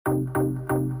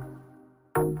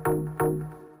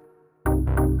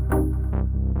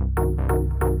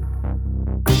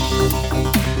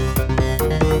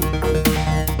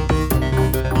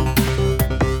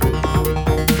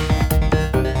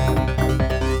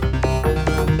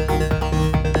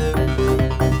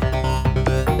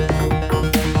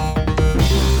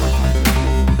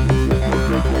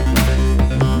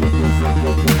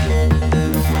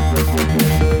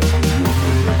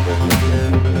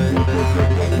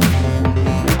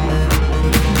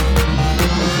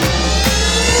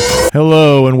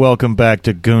Hello and welcome back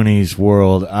to Goonies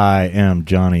World. I am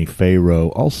Johnny Pharaoh,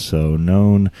 also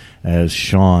known as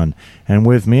Sean. And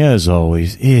with me, as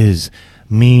always, is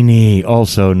Meanie,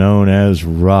 also known as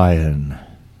Ryan.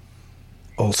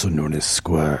 Also known as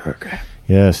Squirg.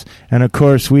 Yes, and of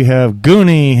course we have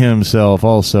Goonie himself,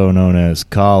 also known as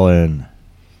Colin.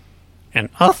 And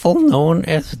awful known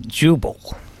as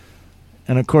Jubal.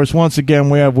 And of course, once again,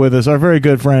 we have with us our very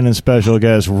good friend and special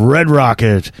guest, Red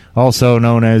Rocket, also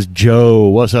known as Joe.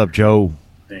 What's up, Joe?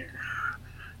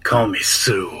 Call me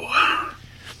Sue.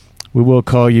 We will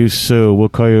call you Sue. We'll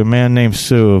call you a man named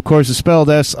Sue. Of course, it's spelled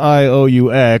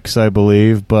S-I-O-U-X, I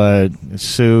believe, but it's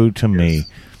Sue to me.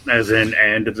 As in,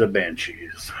 and the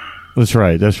Banshees. That's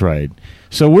right, that's right.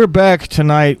 So we're back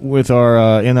tonight with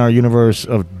our in our universe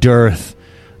of Dearth,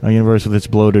 a universe with its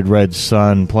bloated red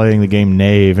sun, playing the game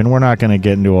Knave, and we're not going to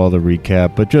get into all the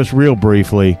recap, but just real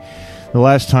briefly, the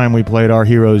last time we played, our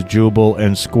heroes Jubal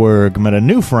and Squirg met a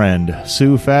new friend,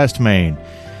 Sue Fastmane,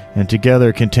 and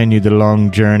together continued the long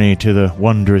journey to the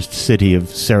wondrous city of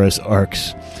Ceres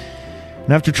Arx.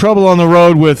 And after trouble on the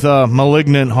road with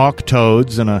malignant hawk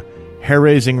toads and a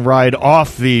hair-raising ride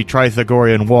off the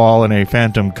Trithagorian wall in a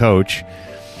phantom coach,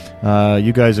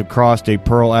 you guys have crossed a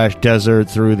pearl ash desert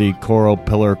through the coral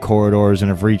pillar corridors and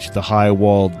have reached the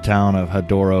high-walled town of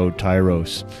Hadoro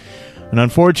Tyros. And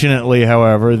unfortunately,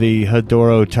 however, the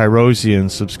Hadoro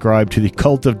Tyrosians subscribe to the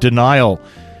cult of denial,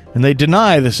 and they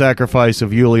deny the sacrifice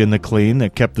of Julian the Clean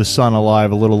that kept the sun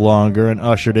alive a little longer and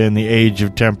ushered in the age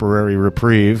of temporary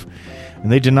reprieve.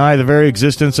 And they deny the very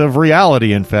existence of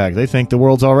reality, in fact. They think the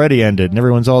world's already ended and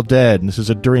everyone's all dead and this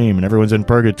is a dream and everyone's in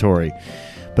purgatory.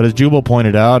 But as Jubal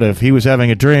pointed out, if he was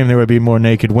having a dream, there would be more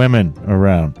naked women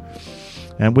around.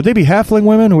 And would they be halfling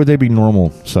women or would they be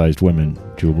normal-sized women,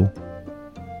 Jubal?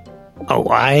 Oh,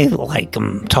 I like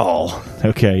them tall.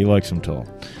 Okay, you like them tall.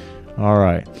 All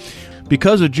right.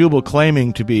 Because of Jubal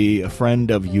claiming to be a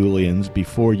friend of Julian's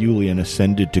before Julian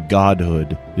ascended to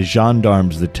godhood, the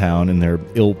gendarmes of the town in their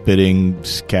ill-fitting,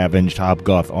 scavenged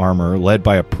Hobgoth armor, led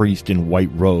by a priest in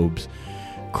white robes,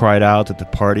 cried out that the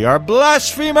party are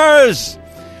blasphemers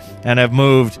and have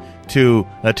moved to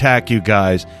attack you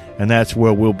guys, and that's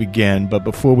where we'll begin. But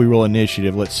before we roll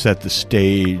initiative, let's set the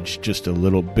stage just a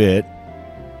little bit.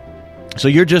 So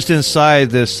you're just inside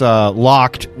this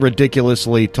locked,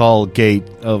 ridiculously tall gate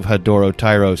of Hadoro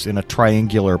Tyros in a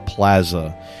triangular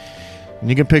plaza. And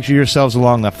you can picture yourselves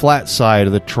along the flat side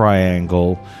of the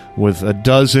triangle with a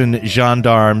dozen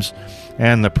gendarmes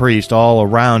and the priest all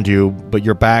around you, but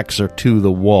your backs are to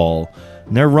the wall.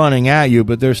 And they're running at you,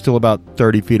 but they're still about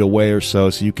 30 feet away or so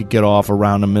you could get off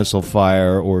around a missile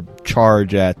fire or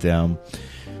charge at them.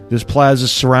 This plaza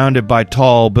is surrounded by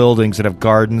tall buildings that have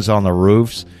gardens on the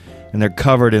roofs, and they're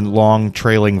covered in long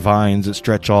trailing vines that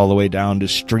stretch all the way down to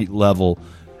street level.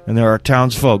 And there are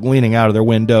townsfolk leaning out of their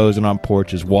windows and on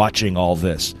porches watching all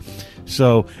this.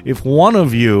 So if one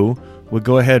of you would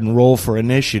go ahead and roll for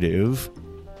initiative,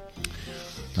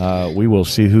 we will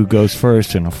see who goes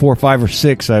first. And a 4, 5, or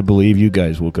 6, I believe you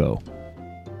guys will go.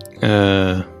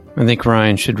 I think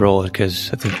Ryan should roll it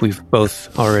because I think we've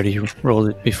both already rolled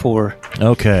it before.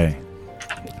 Okay.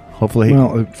 Hopefully.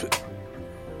 Well,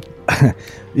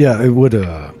 yeah, it would.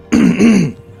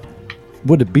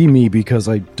 Would it be me because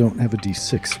I don't have a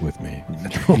D6 with me?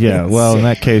 Yeah. Well, in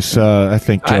that case, I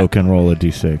think Joe can roll a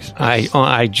D6.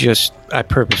 I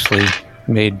purposely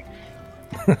made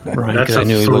Ryan That's because I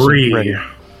knew a he wasn't 3. ready.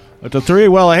 At the 3,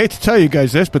 well, I hate to tell you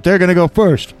guys this, but they're going to go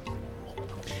first.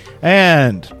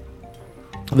 And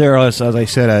there are, as I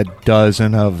said, a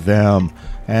dozen of them.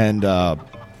 And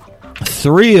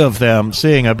 3 of them,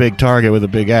 seeing a big target with a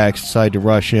big axe, decide to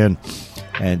rush in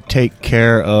and take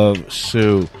care of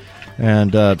Sue.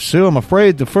 And Sue, I'm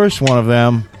afraid the first one of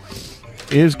them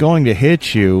is going to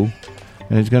hit you,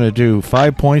 and it's going to do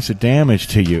 5 points of damage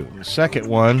to you. The second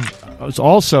one is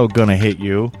also going to hit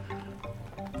you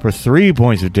for 3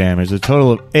 points of damage, a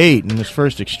total of 8 in this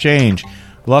first exchange.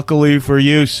 Luckily for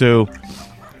you, Sue,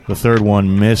 the third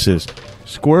one misses.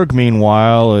 Squirg,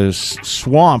 meanwhile, is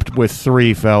swamped with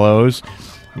 3 fellows,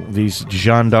 these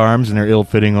gendarmes in their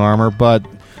ill-fitting armor, but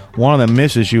one of them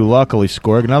misses you, luckily,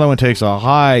 Squirg. Another one takes a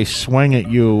high swing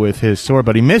at you with his sword,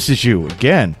 but he misses you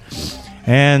again.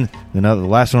 And the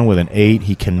last one with an 8,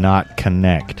 he cannot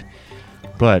connect.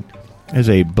 But as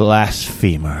a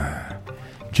blasphemer,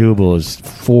 Jubal's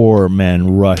 4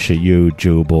 men rush at you,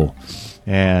 Jubal.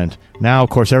 And now, of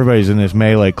course, everybody's in this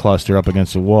melee cluster up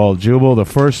against the wall. Jubal, the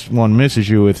first one misses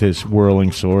you with his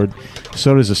whirling sword.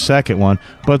 So does the second one.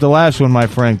 But the last one, my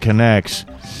friend, connects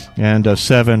and does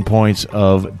 7 points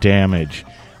of damage.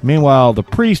 Meanwhile, the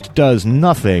priest does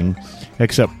nothing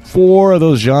except 4 of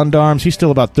those gendarmes. He's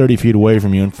still about 30 feet away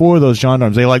from you, and 4 of those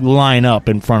gendarmes, they like line up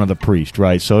in front of the priest,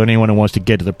 right? So anyone who wants to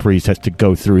get to the priest has to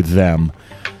go through them.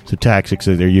 It's the tactics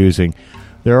that they're using.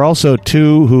 There are also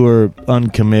 2 who are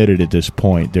uncommitted at this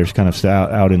point. They're kind of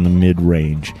out in the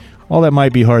mid-range. All that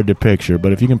might be hard to picture,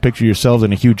 but if you can picture yourselves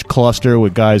in a huge cluster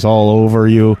with guys all over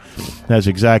you, that's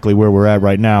exactly where we're at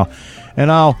right now. And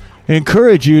I'll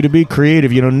encourage you to be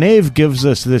creative. You know, Knave gives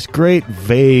us this great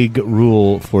vague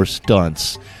rule for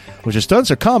stunts, which is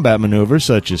stunts are combat maneuvers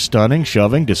such as stunning,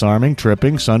 shoving, disarming,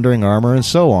 tripping, sundering armor, and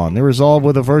so on. They're resolved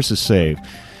with a versus save.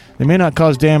 They may not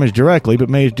cause damage directly, but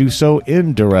may do so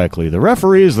indirectly. The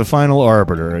referee is the final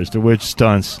arbiter as to which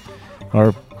stunts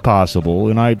are possible,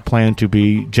 and I plan to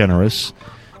be generous.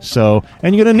 So,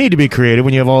 and you're going to need to be creative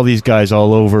when you have all these guys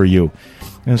all over you.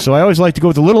 And so I always like to go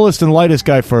with the littlest and lightest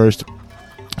guy first.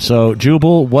 So,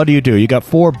 Jubal, what do? You got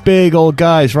 4 big old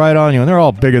guys right on you, and they're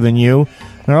all bigger than you.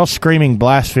 They're all screaming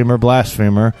blasphemer,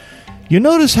 blasphemer. You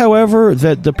notice, however,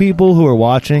 that the people who are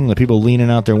watching, the people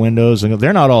leaning out their windows,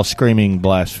 they're not all screaming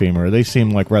blasphemer. They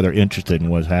seem like rather interested in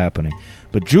what's happening.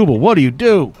 But, Jubal, what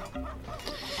do?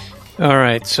 All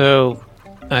right, so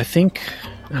I think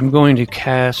I'm going to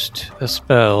cast a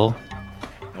spell.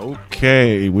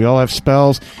 Okay, we all have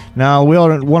spells. Now, we all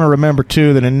want to remember,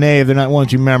 too, that in Knave, they're not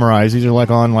ones you memorize. These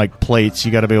are on plates.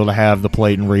 You got to be able to have the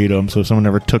plate and read them. So if someone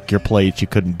ever took your plates, you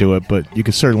couldn't do it, but you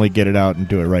could certainly get it out and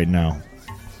do it right now.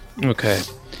 Okay.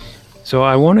 So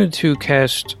I wanted to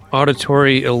cast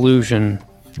Auditory Illusion.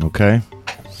 Okay.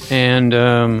 And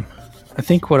I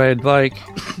think what I'd like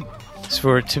is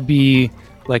for it to be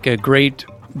like a great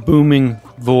booming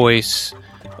voice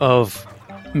of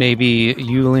maybe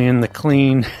Julian the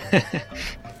Clean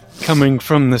coming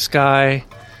from the sky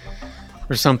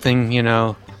or something, you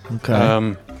know.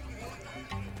 Okay.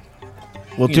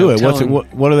 Well, do it.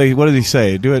 What do they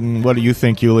say? Do it, and what do you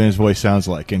think Julian's voice sounds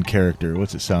like in character?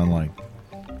 What's it sound like?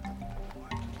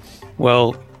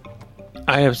 Well,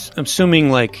 I'm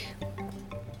assuming like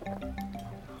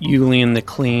Julian the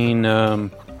Clean.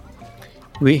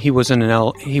 He was an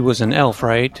elf. He was an elf,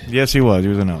 right? Yes, he was. He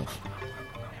was an elf.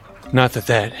 Not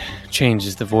that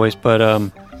changes the voice, but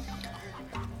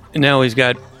now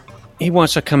he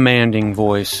wants a commanding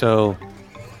voice, so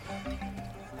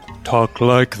talk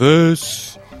like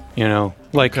this, you know,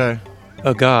 like a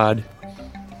god.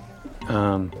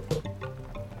 And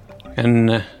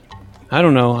I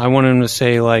don't know. I want him to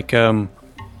say like, "It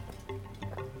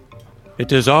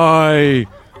is I,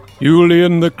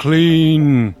 Julian the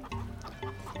Clean.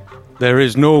 There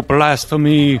is no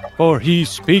blasphemy, for he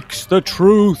speaks the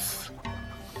truth.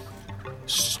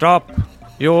 Stop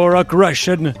your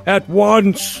aggression at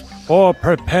once, or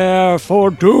prepare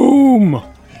for doom."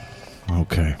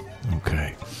 Okay.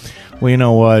 Well, you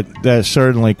know what? That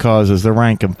certainly causes the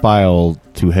rank and file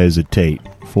to hesitate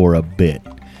for a bit.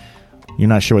 You're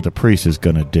not sure what the priest is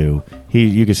going to do.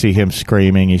 You can see him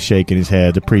screaming. He's shaking his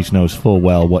head. The priest knows full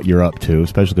well what you're up to,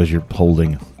 especially because you're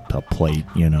holding a plate,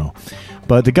 you know.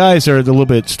 But the guys are a little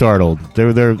bit startled.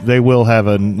 They will have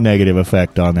a negative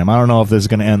effect on them. I don't know if this is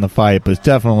going to end the fight, but it's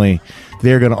definitely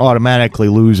they're going to automatically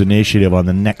lose initiative on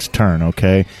the next turn,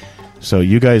 okay? So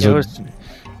you guys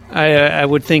I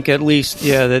would think at least,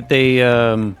 that they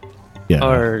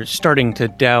are starting to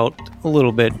doubt a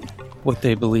little bit what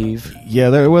they believe. Yeah,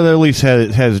 they're at least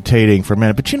hesitating for a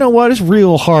minute. But you know what? It's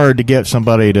real hard to get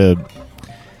somebody to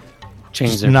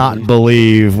change their not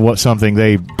believe what something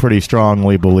they pretty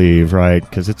strongly believe, right?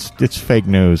 Because it's fake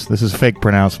news. This is a fake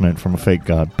pronouncement from a fake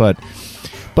god. But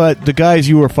the guys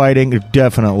you were fighting are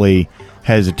definitely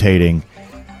hesitating.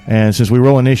 And since we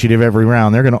roll initiative every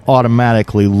round, they're going to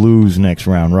automatically lose next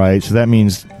round, right? So that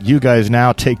means you guys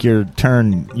now take your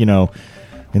turn, you know,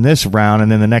 in this round,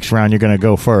 and then the next round you're going to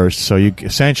go first. So you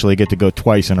essentially get to go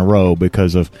twice in a row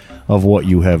because of what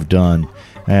you have done.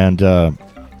 And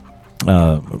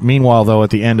meanwhile, though, at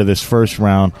the end of this first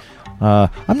round,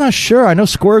 I'm not sure. I know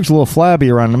Squirg's a little flabby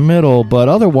around the middle, but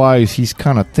otherwise he's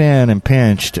kind of thin and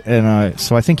pinched. And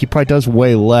so I think he probably does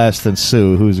way less than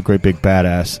Sue, who's a great big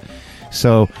badass.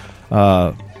 So,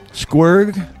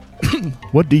 Squirg,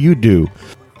 what do you do?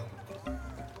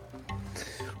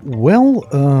 Well,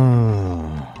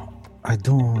 I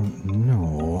don't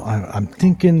know. I'm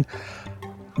thinking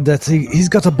that he's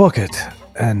got a bucket,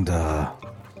 and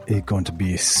he's going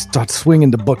to start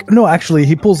swinging the bucket. No, actually,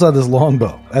 he pulls out his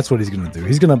longbow. That's what he's going to do.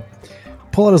 He's going to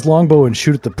pull out his longbow and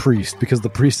shoot at the priest, because the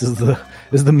priest is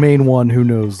the main one who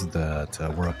knows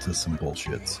that we're up to some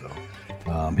bullshit. So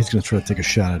he's going to try to take a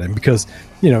shot at him, because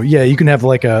you can have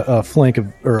like a flank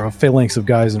of or a phalanx of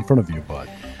guys in front of you, but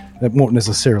that won't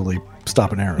necessarily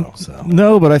stop an arrow. So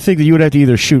No, but I think that you would have to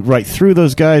either shoot right through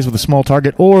those guys with a small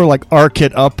target or like arc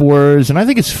it upwards. And I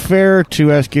think it's fair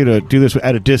to ask you to do this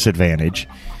at a disadvantage,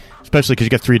 especially because you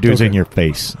got 3 dudes in your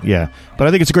face. Yeah, but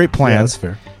I think it's a great plan. Yeah, that's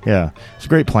fair. Yeah, it's a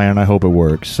great plan. I hope it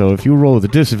works. So if you roll with a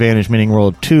disadvantage, meaning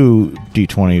roll 2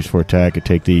 d20s for attack, and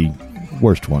take the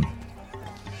worst one.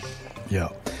 Yeah.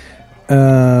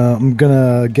 I'm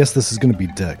gonna guess this is gonna be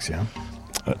Dex. Yeah.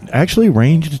 Actually,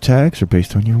 ranged attacks are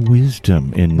based on your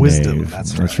wisdom in Wisdom, Knave.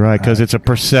 that's right, right. because it's a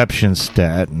perception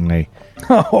stat, and they.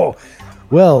 Oh,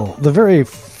 well,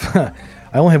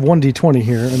 I only have 1d20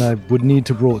 here, and I would need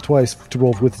to roll it twice to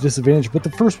roll with disadvantage. But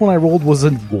the first one I rolled was a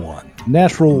 1,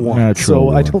 natural 1. So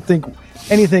I don't think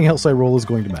anything else I roll is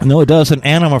going to matter. No, it doesn't.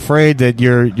 And I'm afraid that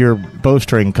your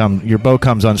bow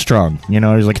comes unstrung. You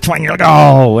know, it's like twang. You're like,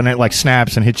 oh, and it like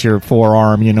snaps and hits your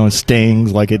forearm. You know, and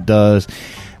stings like it does.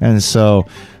 And so,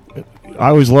 I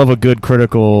always love a good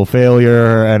critical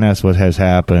failure, and that's what has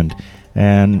happened.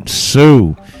 And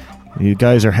Sue, you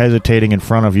guys are hesitating in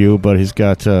front of you, but he's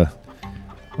got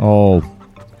all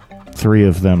 3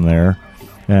 of them there.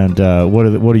 And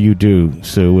what do you do,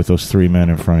 Sue, with those 3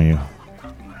 men in front of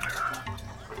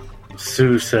you?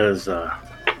 Sue says,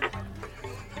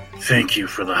 "Thank you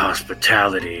for the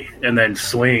hospitality," and then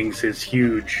swings his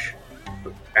huge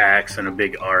axe and a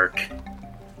big arc.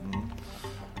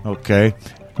 Okay.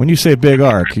 When you say big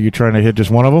arc, are you trying to hit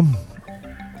just one of them?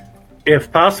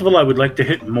 If possible, I would like to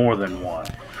hit more than one.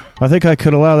 I think I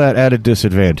could allow that at a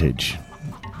disadvantage.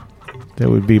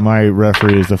 That would be my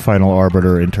referee as the final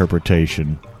arbiter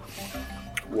interpretation.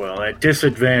 Well, at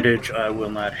disadvantage, I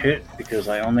will not hit because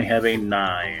I only have a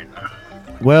 9.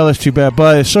 Well, that's too bad,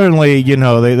 but certainly, you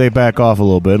know, they back off a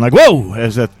little bit. And like, whoa,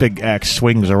 as that big axe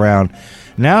swings around.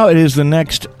 Now it is the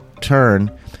next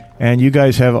turn, and you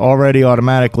guys have already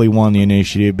automatically won the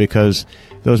initiative because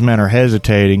those men are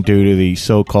hesitating due to the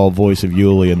so-called voice of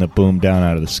Yulian that boomed down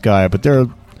out of the sky. But they're a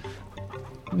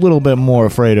little bit more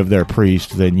afraid of their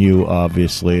priest than you,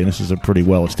 obviously, and this is a pretty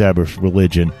well-established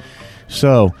religion.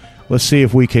 So, let's see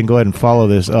if we can go ahead and follow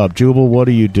this up. Jubal, what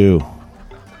do you do?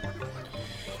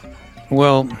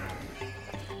 Well,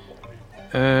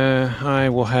 I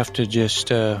will have to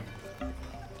just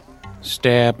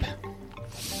stab.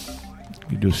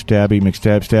 You do stabby,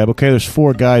 McStab, stab. Okay, there's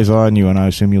 4 guys on you, and I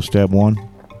assume you'll stab one?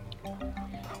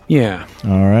 Yeah.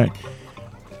 All right.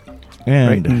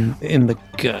 And Right in the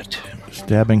gut.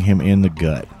 stabbing him in the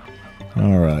gut.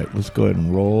 All right, let's go ahead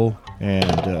and roll. And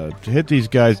to hit these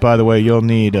guys, by the way, you'll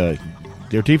need...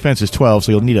 their defense is 12,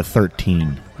 so you'll need a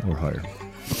 13 or higher.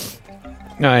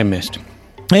 I missed.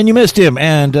 And you missed him.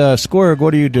 And Squirg,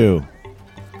 what do you do?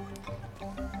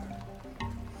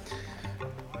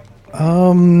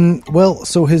 Well,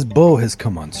 so his bow has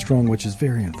come unstrung, which is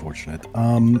very unfortunate.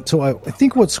 So I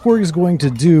think what Squirg is going to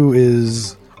do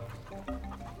is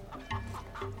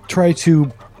try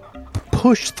to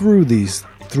push through these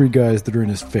 3 guys that are in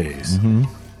his face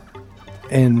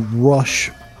and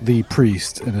rush the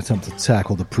priest and attempt to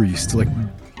tackle the priest, like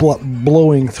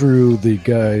blowing through the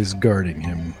guys guarding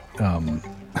him,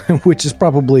 which is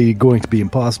probably going to be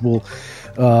impossible.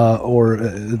 Or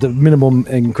the minimum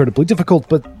incredibly difficult,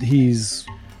 but he's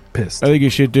pissed. I think you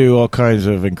should do all kinds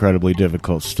of incredibly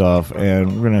difficult stuff,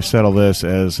 and we're going to settle this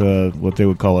as what they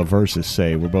would call a versus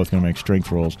save. We're both going to make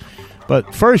strength rolls.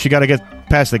 But first, you got to get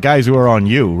past the guys who are on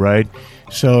you, right?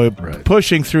 So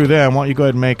pushing through them, why don't you go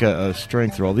ahead and make a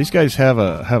strength roll? These guys have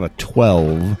a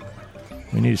 12.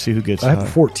 We need to see who gets I have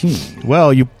 14.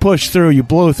 Well, you push through, you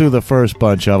blow through the first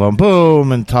bunch of them,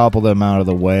 boom, and topple them out of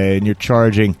the way, and you're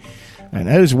charging... And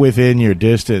that is within your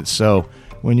distance. So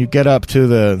when you get up to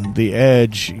the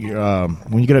edge,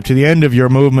 when you get up to the end of your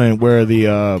movement where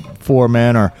the 4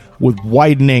 men are with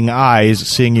widening eyes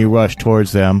seeing you rush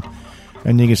towards them,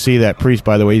 and you can see that priest,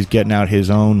 by the way, he's getting out his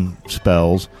own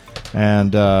spells.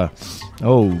 And,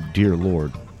 oh, dear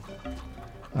Lord.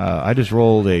 I just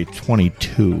rolled a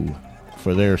 22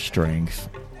 for their strength.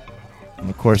 And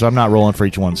of course, I'm not rolling for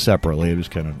each one separately. I'm just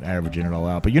kind of averaging it all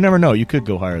out. But you never know. You could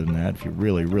go higher than that if you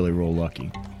really, really roll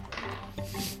lucky.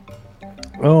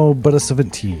 Oh, but a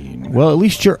 17. Well, at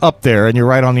least you're up there, and you're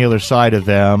right on the other side of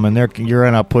them, and you're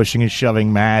in a pushing and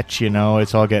shoving match. You know,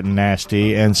 it's all getting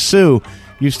nasty. And Sue,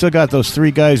 you still got those 3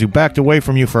 guys who backed away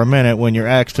from you for a minute when your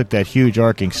axe took that huge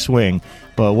arcing swing.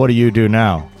 But what do you do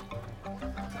now?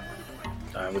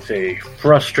 With a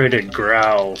frustrated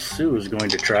growl, Sue is going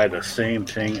to try the same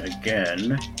thing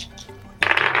again.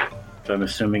 So I'm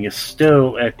assuming it's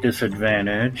still at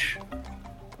disadvantage.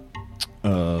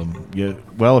 Yeah.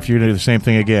 Well, if you're going to do the same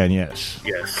thing again, yes.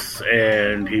 Yes,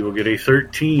 and he will get a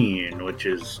 13, which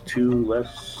is 3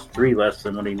 less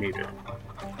than what he needed.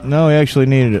 No, he actually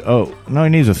needed. Oh, no, he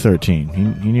needs a 13.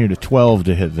 He needed a 12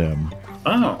 to hit them.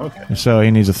 Oh, okay. So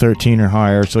he needs a 13 or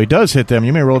higher. So he does hit them.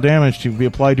 You may roll damage to be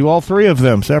applied to all three of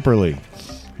them separately.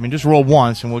 I mean, just roll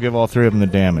once, and we'll give all three of them the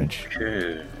damage.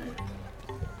 Okay.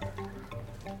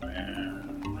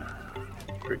 And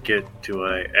forget, do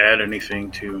I add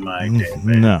anything to my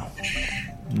damage?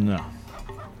 No.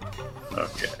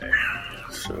 Okay.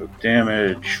 So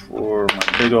damage for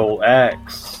my big old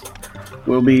axe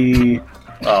will be...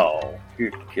 Oh, you're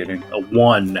kidding. A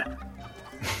 1.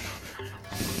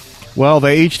 Well,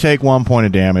 they each take 1 point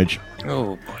of damage.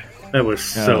 Oh boy. That was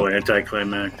so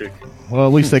anticlimactic. Well,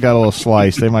 at least they got a little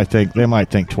slice. They might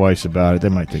think twice about it. They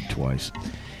might think twice.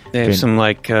 They have some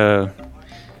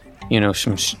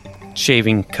some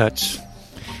shaving cuts.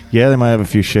 Yeah, they might have a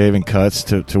few shaving cuts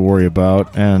to worry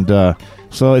about. And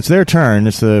so it's their turn.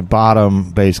 It's the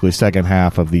bottom, basically, second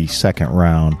half of the second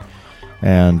round.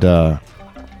 And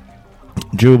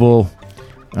Jubal,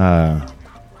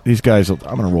 these guys, I'm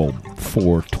going to roll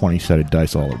 4 20-sided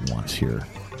dice all at once here.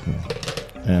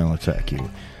 And I'll attack you.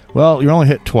 Well, you're only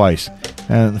hit twice.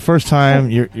 And the first time,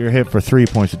 you're hit for 3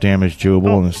 points of damage,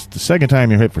 Jubal. And the second time,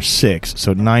 you're hit for 6.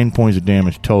 So 9 points of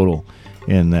damage total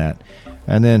in that.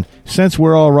 And then, since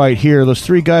we're all right here, those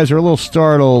 3 guys are a little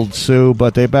startled, Sue,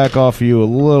 but they back off of you a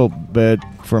little bit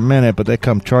for a minute, but they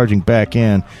come charging back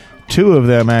in. 2 of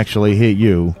them actually hit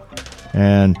you.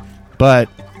 But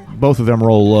both of them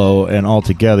roll low, and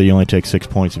altogether you only take 6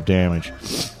 points of damage.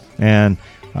 And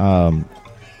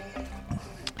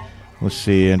let's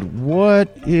see. And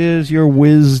what is your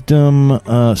wisdom,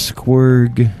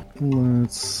 Squirg?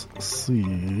 Let's see.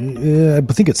 Yeah,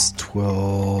 I think it's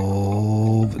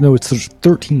 12. No, it's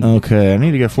 13. Okay, I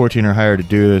need to get 14 or higher to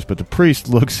do this, but the priest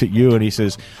looks at you and he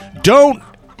says, "Don't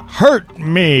hurt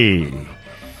me!"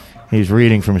 He's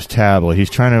reading from his tablet. He's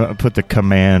trying to put the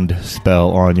command spell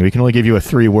on you. He can only give you a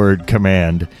 3-word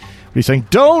command. But he's saying,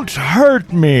 "Don't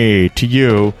hurt me," to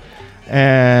you.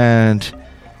 And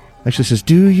actually says,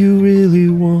 "Do you really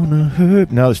want to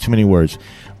hurt?" No, there's too many words.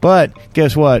 But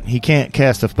guess what? He can't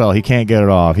cast a spell. He can't get it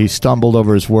off. He stumbled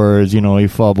over his words. He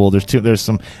fumbled. There's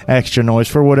some extra noise.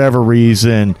 For whatever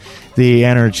reason, the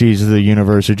energies of the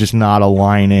universe are just not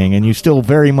aligning, and you still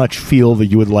very much feel that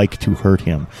you would like to hurt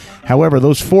him. However,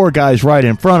 those 4 guys right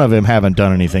in front of him haven't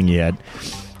done anything yet,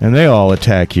 and they all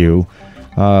attack you.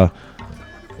 One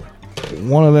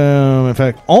of them, in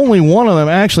fact, only one of them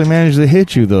actually managed to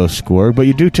hit you, though, Squirg, but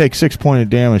you do take 6 points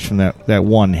of damage from that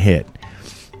one hit.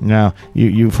 Now,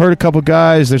 you've heard a couple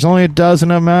guys. There's only a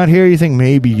dozen of them out here. You think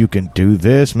maybe you can do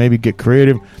this. Maybe get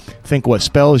creative. Think what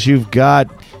spells you've got.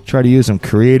 Try to use them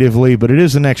creatively. But it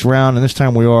is the next round, and this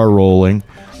time we are rolling.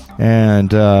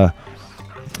 And and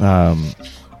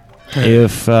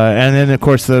then, of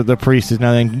course, the priest is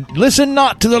now saying, "Listen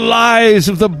not to the lies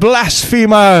of the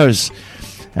blasphemers.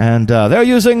 And they're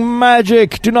using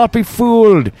magic. Do not be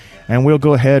fooled." And we'll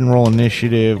go ahead and roll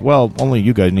initiative. Well, only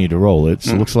you guys need to roll it.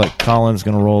 So it looks like Colin's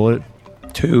going to roll it.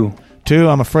 2.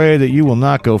 I'm afraid that you will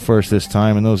not go first this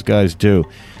time, and those guys do.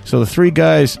 So the 3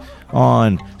 guys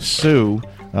on Sue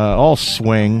all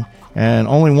swing, and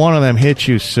only one of them hits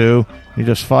you, Sue. You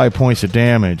just 5 points of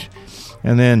damage.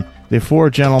 And then the 4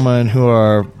 gentlemen who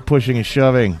are pushing and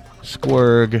shoving,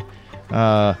 Squirg.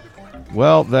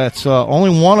 Well, that's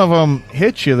only one of them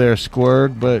hits you there,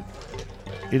 Squirg, but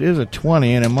it is a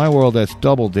 20, and in my world, that's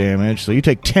double damage. So you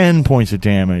take 10 points of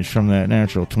damage from that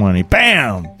natural 20.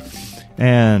 Bam!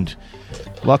 And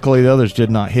luckily, the others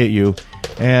did not hit you.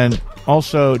 And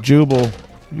also, Jubal,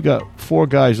 you got 4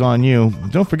 guys on you.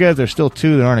 Don't forget, there's still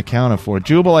 2 that aren't accounted for.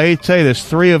 Jubal, I hate to say this,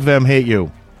 3 of them hit you.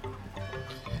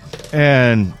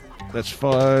 And that's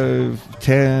 5,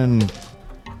 10,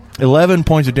 11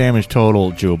 points of damage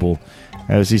total, Jubal,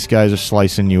 as these guys are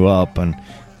slicing you up. And,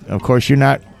 of course, you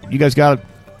guys got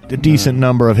a decent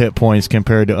number of hit points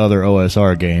compared to other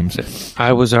OSR games.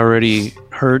 I was already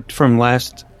hurt from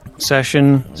last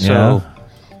session, so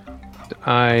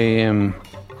I am...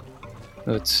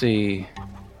 Let's see.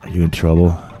 Are you in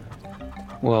trouble?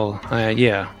 Well,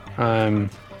 yeah. I'm...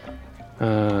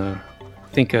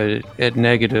 think at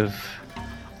negative...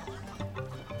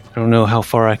 I don't know how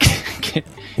far I can get.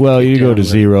 Well, you go to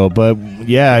 0, but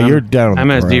yeah, you're down on the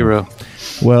I'm at ground. 0.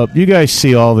 Well, you guys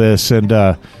see all this, and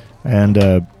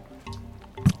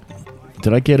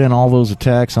did I get in all those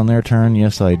attacks on their turn?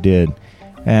 Yes, I did.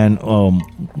 And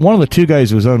one of the 2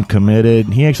 guys was uncommitted.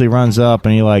 He actually runs up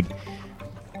and he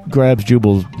grabs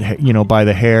Jubal, by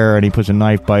the hair, and he puts a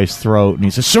knife by his throat, and he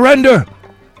says, "Surrender!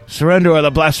 Surrender or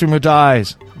the blasphemer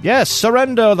dies." "Yes,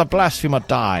 surrender or the blasphemer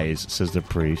dies," says the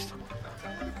priest.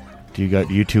 Do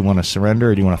you 2 want to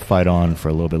surrender, or do you want to fight on for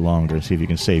a little bit longer and see if you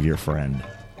can save your friend?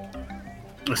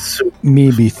 Sue,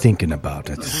 me be thinking about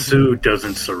it. Sue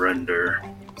doesn't surrender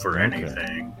for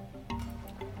anything.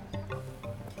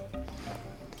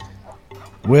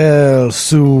 Well,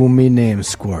 Sue, me name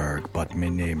Squirg, but me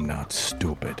name not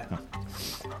stupid.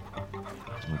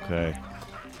 Okay.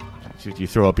 So you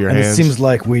throw up your And hands. it seems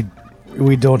like we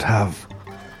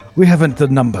haven't the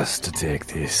numbers to take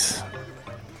these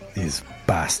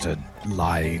bastard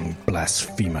lying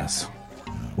blasphemers.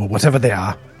 Well, whatever they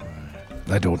are,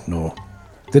 I don't know.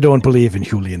 They don't believe in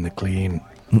Julian the Clean.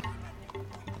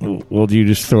 Well, do you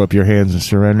just throw up your hands and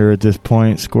surrender at this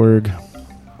point, Squirg?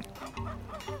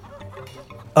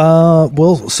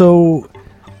 Well, so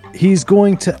he's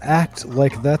going to act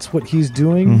like that's what he's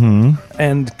doing,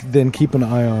 and then keep an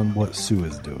eye on what Sue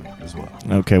is doing as well.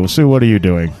 Okay, well, Sue, what are you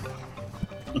doing?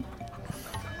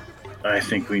 I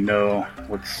think we know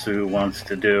what Sue wants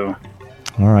to do.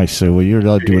 All right, Sue, well, you're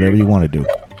allowed to do whatever you want to do.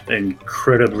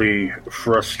 Incredibly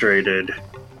frustrated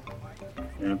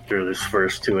after this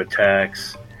first 2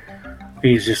 attacks.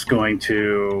 He's just going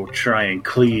to try and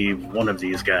cleave one of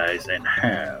these guys in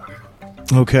half.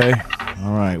 Okay.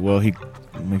 All right, well, he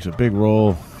makes a big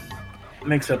roll.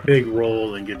 Makes a big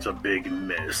roll and gets a big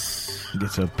miss.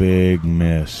 Gets a big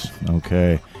miss.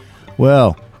 Okay.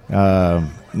 Well,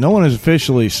 no one has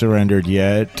officially surrendered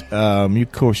yet.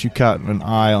 Of course, you got an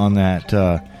eye on that.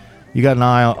 You got an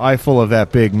eye full of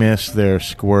that big miss there,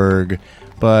 Squirg.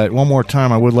 But one more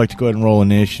time, I would like to go ahead and roll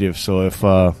initiative. So if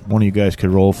one of you guys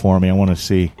could roll for me, I want to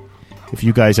see if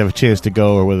you guys have a chance to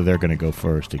go or whether they're going to go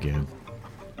first again.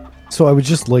 So I would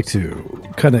just like to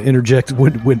kind of interject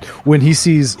when he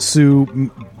sees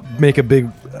Sue make a big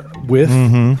whiff.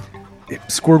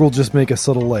 Squirg will just make a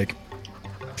subtle like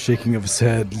shaking of his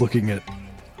head, looking at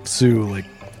Sue like,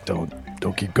 "Don't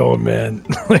keep going, man."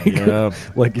 Like, Yeah.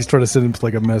 like he's trying to send him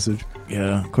like a message.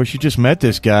 Yeah, of course, you just met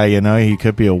this guy. You know, he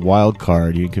could be a wild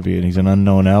card. He's an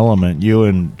unknown element. You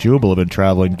and Jubal have been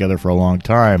traveling together for a long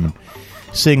time. And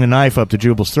seeing the knife up to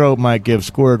Jubal's throat might give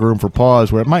Squirg room for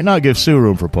pause, where it might not give Sue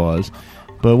room for pause.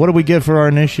 But what do we get for our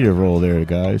initiative roll there,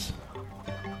 guys?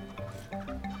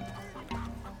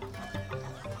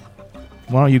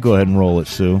 Why don't you go ahead and roll it,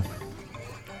 Sue?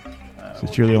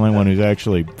 Since you're the only one who's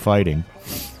actually fighting.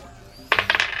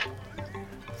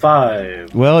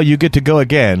 5. Well, you get to go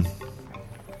again.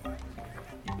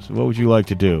 So what would you like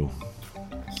to do?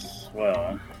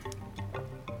 Well,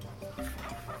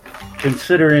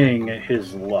 considering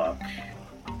his luck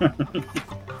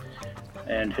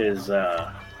and his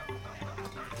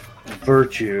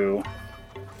virtue,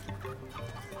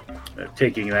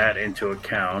 taking that into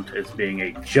account as being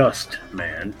a just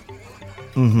man,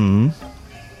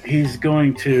 he's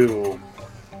going to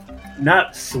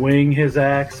not swing his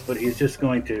axe, but he's just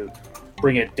going to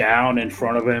bring it down in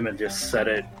front of him and just set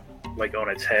it like on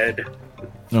its head.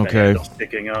 Okay. The handle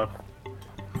sticking up.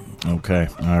 Okay,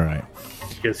 all right.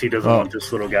 Because he doesn't want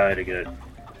this little guy to get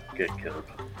killed.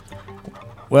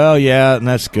 Well, yeah, and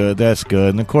that's good. That's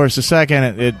good. And of course, the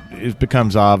second it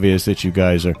becomes obvious that you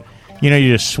guys are, you're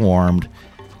just swarmed,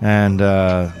 and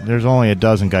there's only a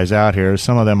dozen guys out here.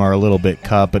 Some of them are a little bit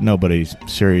cut, but nobody's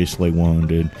seriously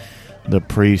wounded. The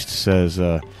priest says,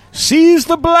 "Seize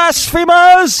the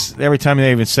blasphemers!" Every time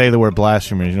they even say the word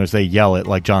blasphemers, they yell it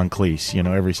like John Cleese,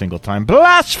 every single time.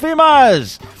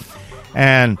 Blasphemers!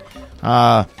 And,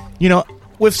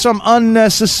 with some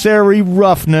unnecessary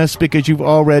roughness, because you've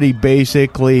already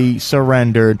basically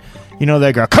surrendered,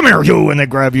 they go, "Come here, you!" and they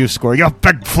grab you, Squirg. "You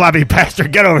big flabby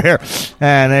bastard, get over here!"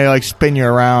 And they, spin you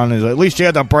around, and at least you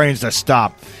had the brains to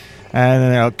stop. And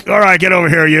then they're like, "All right, get over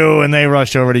here, you!" And they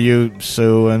rush over to you,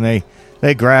 Sue, and they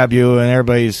grab you, and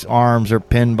everybody's arms are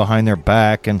pinned behind their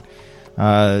back, and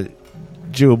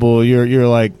Jubal,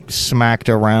 you're smacked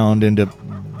around into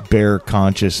bare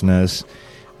consciousness,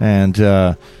 and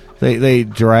they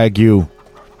drag you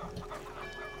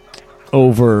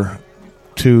over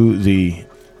to the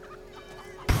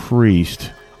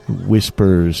priest, who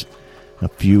whispers a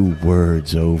few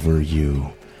words over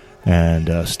you and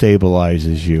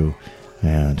stabilizes you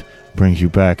and brings you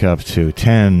back up to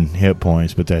 10 hit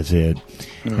points, but that's it.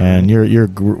 And you're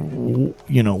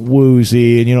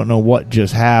woozy, and you don't know what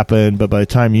just happened, but by the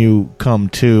time you come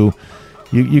to,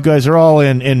 you guys are all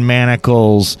in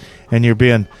manacles, and you're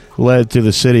being led to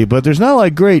the city, but there's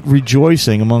not great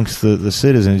rejoicing amongst the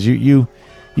citizens. You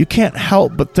can't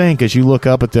help but think, as you look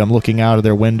up at them, looking out of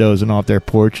their windows and off their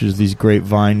porches, these great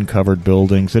vine-covered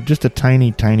buildings, that just a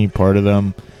tiny, tiny part of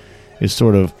them is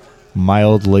sort of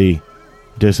mildly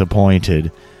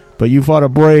disappointed. But you fought a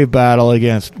brave battle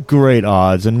against great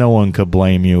odds, and no one could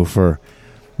blame you for,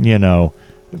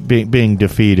 being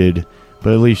defeated.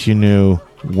 But at least you knew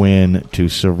when to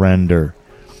surrender.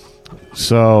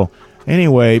 So,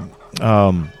 Anyway,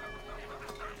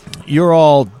 you're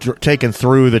all taken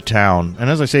through the town. And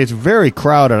as I say, it's very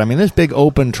crowded. I mean, this big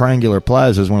open triangular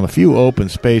plaza is one of the few open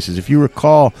spaces. If you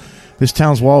recall, this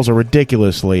town's walls are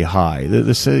ridiculously high.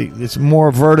 The city, it's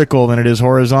more vertical than it is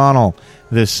horizontal,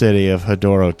 this city of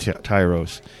Hadoro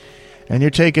Tyros. And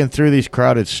you're taken through these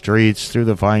crowded streets, through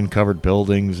the vine-covered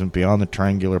buildings, and beyond the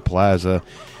triangular plaza.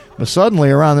 But suddenly,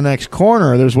 around the next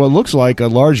corner, there's what looks like a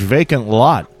large vacant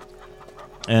lot.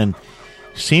 And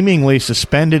seemingly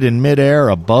suspended in midair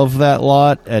above that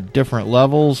lot at different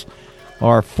levels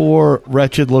are 4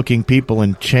 wretched-looking people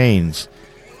in chains.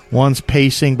 One's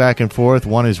pacing back and forth,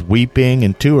 one is weeping,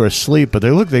 and 2 are asleep, but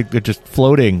they look like they're just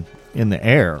floating in the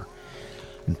air.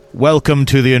 "Welcome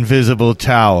to the Invisible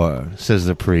Tower," says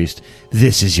the priest.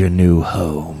 "This is your new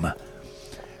home."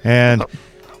 And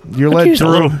you're led Use a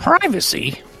through. little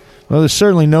privacy. Well, there's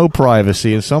certainly no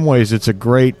privacy. In some ways, it's a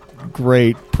great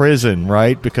prison,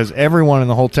 right? Because everyone in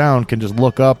the whole town can just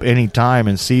look up any time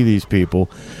and see these people.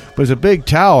 But it's a big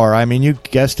tower. I mean, you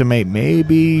guesstimate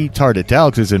maybe, it's hard to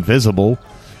tell because it's invisible,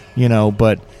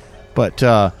 but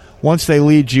once they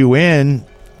lead you in,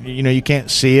 you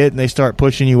can't see it, and they start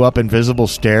pushing you up invisible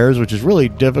stairs, which is really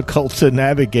difficult to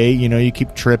navigate. You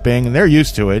keep tripping, and they're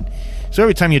used to it. So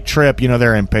every time you trip,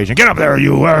 they're impatient. "Get up there,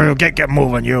 you! Get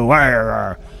moving, you!"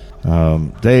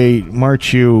 They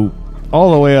march you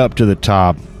all the way up to the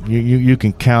top. You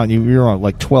can count. You're on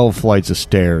like 12 flights of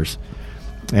stairs,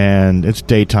 and it's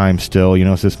daytime still.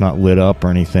 So it's not lit up or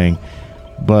anything.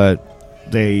 But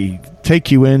they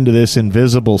take you into this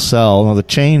invisible cell. Now the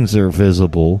chains are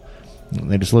visible.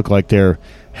 They just look like they're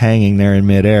hanging there in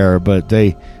midair. But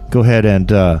they go ahead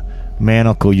and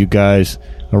manacle you guys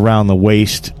around the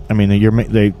waist. I mean,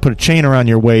 they put a chain around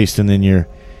your waist, and then you're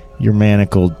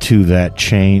manacled to that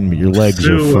chain, but your legs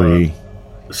are free.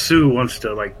 Sue wants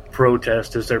to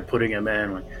protest as they're putting him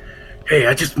in. "Hey,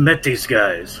 I just met these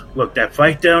guys. Look, that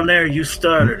fight down there, you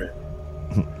started it.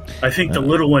 I think the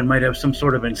little one might have some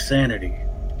sort of insanity."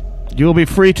 "You'll be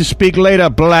free to speak later,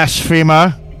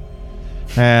 blasphemer."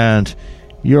 And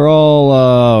you're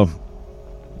all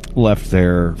left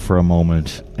there for a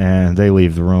moment, and they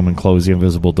leave the room and close the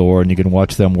invisible door, and you can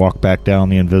watch them walk back down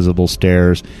the invisible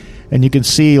stairs. And you can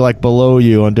see, below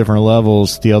you on different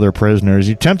levels, the other prisoners.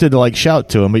 You're tempted to, shout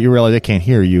to them, but you realize they can't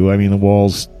hear you. I mean, the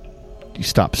walls, you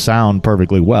stop sound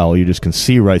perfectly well. You just can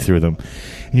see right through them.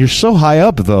 And you're so high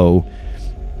up, though,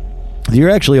 that you're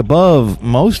actually above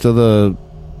most of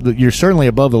you're certainly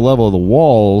above the level of the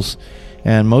walls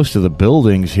and most of the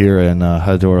buildings here in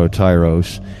Hadoro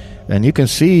Tyros. And you can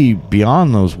see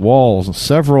beyond those walls,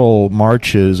 several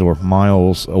marches or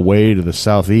miles away to the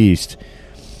southeast,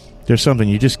 there's something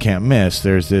you just can't miss.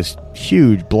 There's this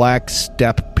huge black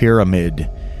step pyramid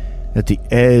at the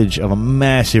edge of a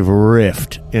massive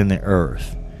rift in the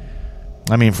earth.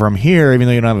 I mean, from here, even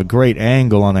though you don't have a great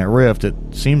angle on that rift, it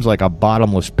seems like a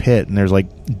bottomless pit, and there's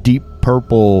deep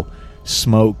purple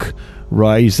smoke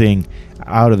rising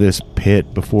out of this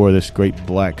pit before this great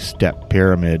black step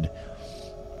pyramid.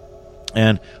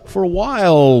 And for a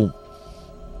while,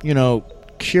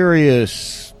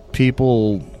 curious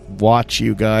people watch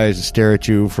you guys, stare at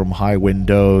you from high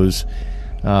windows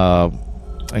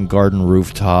and garden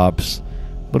rooftops.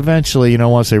 But eventually,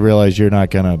 once they realize you're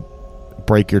not going to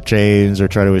break your chains or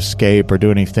try to escape or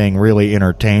do anything really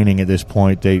entertaining at this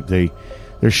point, their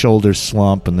shoulders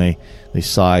slump and they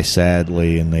sigh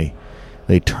sadly and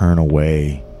they turn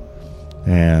away.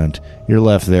 And you're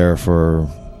left there for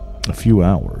a few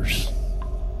hours.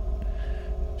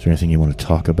 Is there anything you want to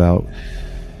talk about?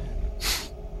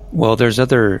 Well, there's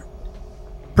other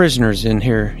prisoners in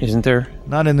here, isn't there?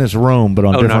 Not in this room, but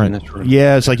on different... not in this room.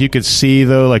 Yeah, it's you could see,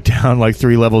 though, down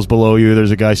 3 levels below you,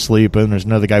 there's a guy sleeping, there's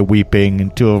another guy weeping,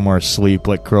 and 2 of them are asleep,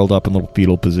 curled up in little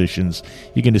fetal positions.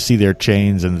 You can just see their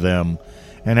chains and them.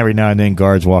 And every now and then,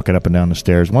 guards walking up and down the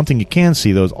stairs. One thing you can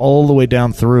see, though, is all the way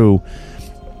down through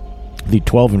the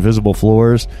 12 invisible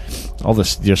floors, all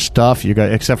your stuff, you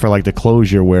got, except for, the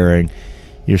clothes you're wearing,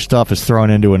 your stuff is thrown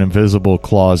into an invisible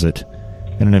closet.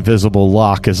 And an invisible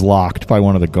lock is locked by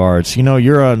one of the guards.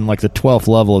 You're on the 12th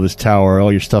level of this tower.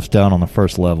 All your stuff's down on the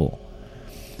 1st level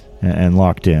and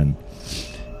locked in.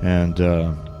 And,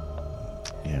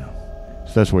 yeah.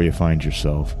 So that's where you find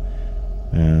yourself.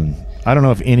 And I don't know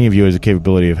if any of you has the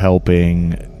capability of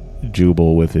helping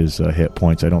Jubal with his hit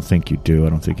points. I don't think you do. I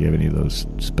don't think you have any of those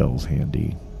spells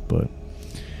handy. But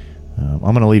I'm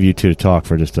going to leave you two to talk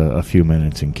for just a few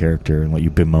minutes in character and let you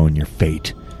bemoan your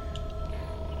fate.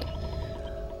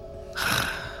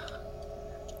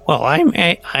 Well,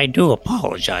 I do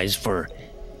apologize for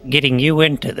getting you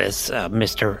into this,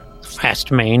 Mr.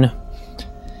 Fastmane.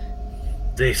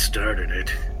 They started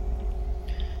it.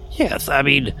 Yes, I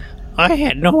mean, I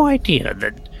had no idea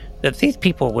that these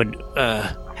people would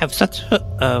have such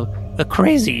a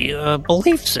crazy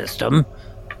belief system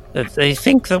that they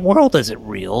think the world isn't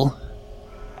real.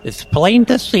 It's plain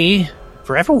to see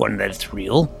for everyone that it's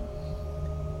real.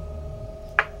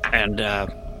 And,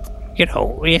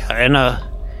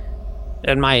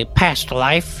 in my past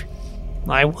life,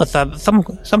 I was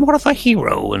somewhat of a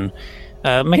hero and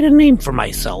made a name for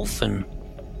myself, and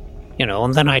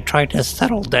and then I tried to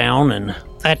settle down, and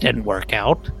that didn't work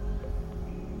out.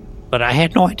 But I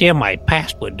had no idea my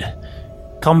past would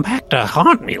come back to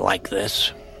haunt me like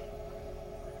this.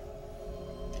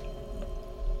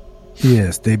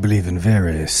 Yes, they believe in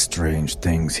very strange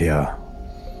things here.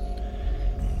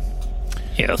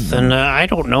 Yes, and I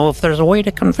don't know if there's a way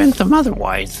to convince them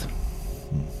otherwise.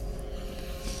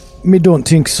 Me don't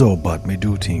think so, but me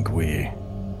do think we...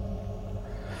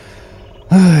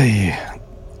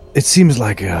 It seems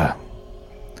like, I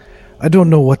don't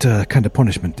know what kind of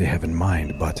punishment they have in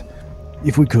mind, but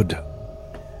if we could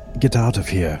get out of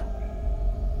here,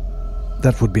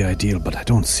 that would be ideal, but I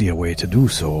don't see a way to do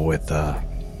so with,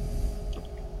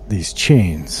 these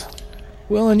chains.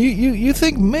 Well, and you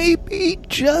think maybe,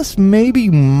 just maybe,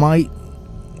 you might,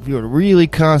 if you were to really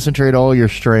concentrate all your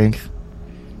strength,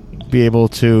 be able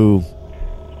to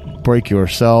break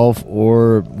yourself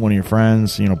or one of your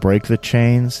friends, break the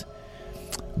chains.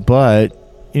 But,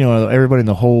 everybody in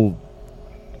the whole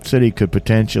city could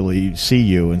potentially see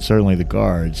you, and certainly the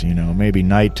guards, maybe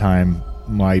nighttime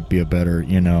might be a better,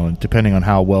 depending on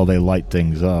how well they light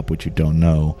things up, which you don't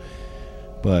know.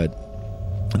 But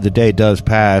the day does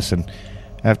pass, and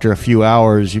after a few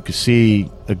hours, you could see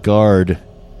a guard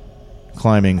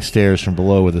climbing stairs from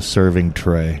below with a serving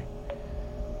tray.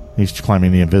 He's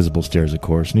climbing the invisible stairs, of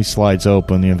course, and he slides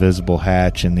open the invisible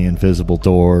hatch and the invisible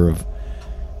door of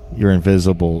your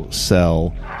invisible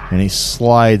cell, and he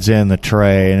slides in the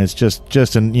tray, and it's just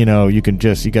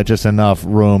you got just enough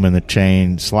room in the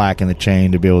chain, slack in the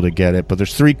chain to be able to get it. But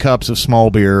there's 3 cups of small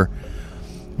beer,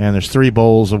 and there's 3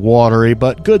 bowls of watery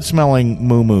but good smelling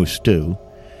moo stew.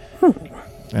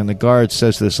 And the guard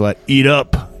says to this lad, "Eat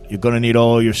up. You're going to need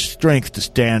all your strength to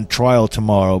stand trial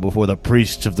tomorrow before the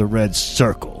priests of the Red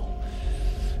Circle."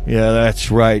 Yeah,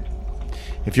 that's right.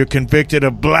 If you're convicted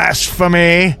of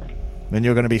blasphemy, then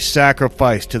you're going to be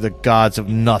sacrificed to the gods of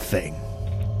nothing.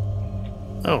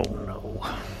 Oh, no.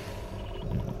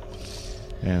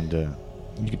 And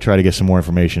you can try to get some more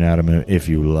information out of him if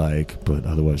you like, but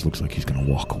otherwise looks like he's going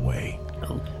to walk away.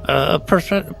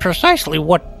 Precisely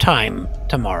what time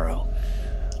tomorrow?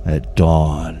 At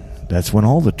dawn. That's when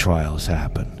all the trials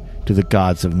happen, to the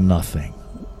gods of nothing.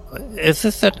 Is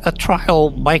this a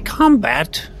trial by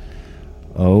combat?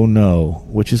 Oh, no.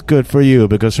 Which is good for you,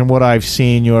 because from what I've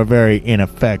seen, you're very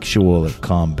ineffectual at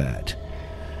combat.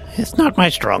 It's not my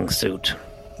strong suit.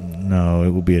 No,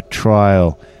 it will be a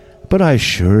trial. But I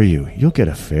assure you, you'll get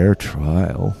a fair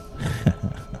trial.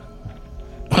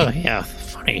 Oh, yeah.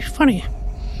 Funny.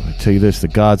 I tell you this, the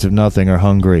gods of nothing are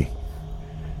hungry.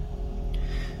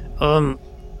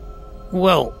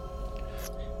 Well...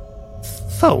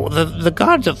 So, the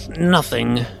gods of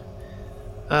nothing...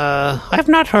 I've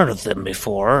not heard of them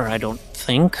before, I don't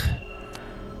think.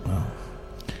 Well,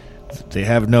 they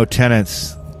have no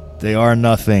tenets. They are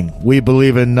nothing. We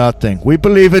believe in nothing. We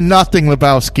believe in nothing,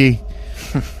 Lebowski.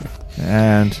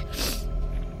 and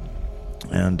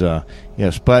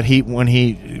yes, but when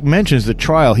he mentions the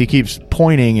trial, he keeps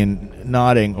pointing and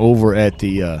nodding over at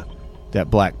the that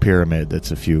black pyramid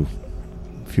that's a few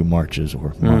marches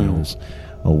or miles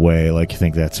away. Like, you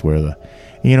think that's where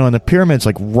and the pyramid's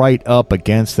like right up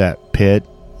against that pit,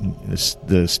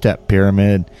 the step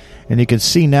pyramid. And you can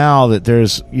see now that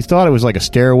you thought it was like a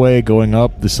stairway going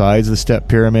up the sides of the step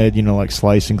pyramid, like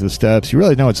slicing the steps. You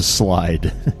really know it's a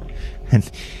slide.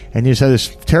 and you just have this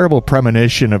terrible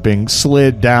premonition of being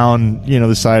slid down,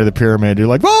 the side of the pyramid. You're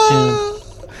like,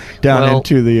 down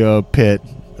into the pit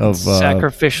of...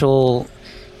 sacrificial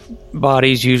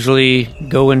bodies usually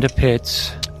go into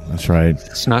pits. That's right.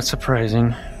 It's not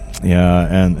surprising. Yeah,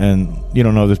 and you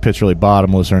don't know if this pit's really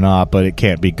bottomless or not, but it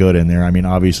can't be good in there. I mean,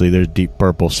 obviously there's deep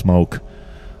purple smoke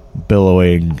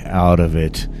billowing out of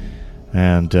it,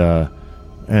 and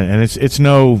it's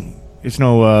no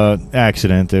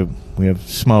accident that we have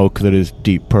smoke that is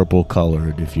deep purple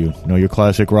colored. If you know your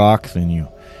classic rock, then you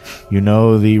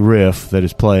know the riff that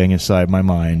is playing inside my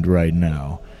mind right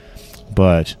now.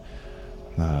 But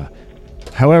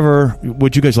however,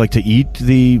 would you guys like to eat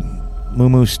the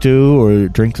moo stew or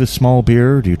drink the small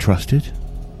beer? Do you trust it?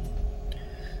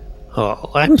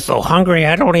 Oh, I'm so hungry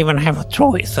I don't even have a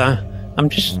choice. I'm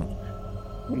just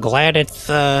glad it's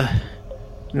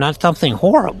not something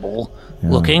horrible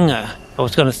looking. I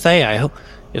was going to say, I hope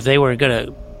if they were going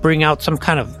to bring out some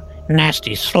kind of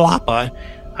nasty slop, I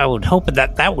would hope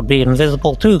that would be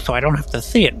invisible too, so I don't have to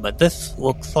see it. But this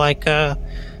looks like a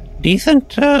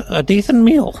decent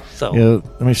meal. So Yeah,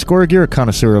 I mean, Skorg, you're a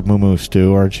connoisseur of moo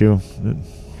stew, aren't you?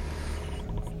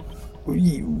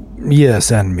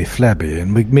 Yes, and me flabby,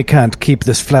 and me can't keep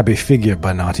this flabby figure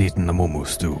by not eating the moo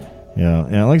stew. Yeah.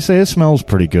 Like I say, it smells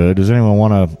pretty good. Does anyone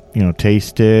want to,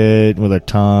 taste it with their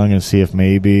tongue and see if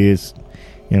maybe it's,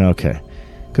 okay?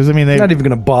 Because I mean, I'm not even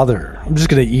gonna bother. I'm just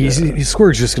gonna eat.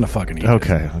 Squirg's just gonna fucking eat.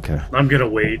 Okay. I'm gonna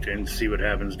wait and see what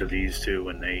happens to these two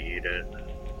when they eat it.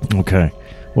 Okay.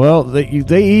 Well, they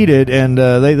eat it, and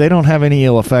they don't have any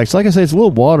ill effects. Like I say, it's a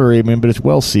little watery, I mean, but it's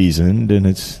well seasoned, and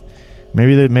it's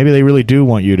maybe they really do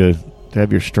want you to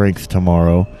have your strength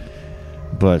tomorrow.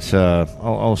 But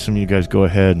I'll assume you guys go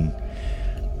ahead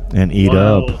and eat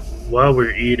up. While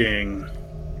we're eating,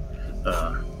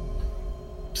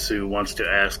 Sue wants to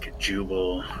ask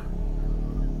Jubal,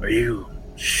 are you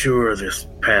sure this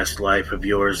past life of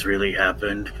yours really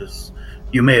happened? Because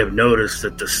you may have noticed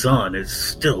that the sun is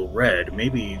still red.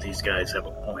 Maybe these guys have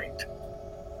a point.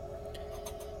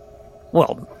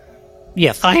 well,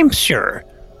 yes, I am sure.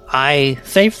 I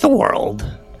saved the world.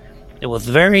 It was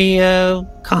very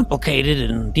complicated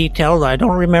and detailed. I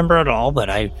don't remember it all, but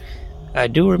I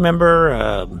do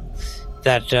remember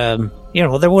that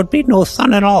there would be no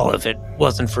sun at all if it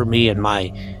wasn't for me and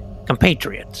my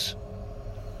compatriots.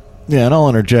 Yeah, and I'll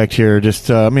interject here. Just,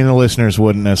 the listeners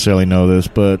wouldn't necessarily know this,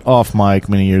 but off mic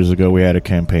many years ago, we had a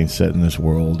campaign set in this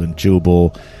world, and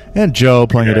Jubal and Joe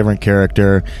playing a different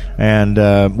character, and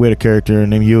we had a character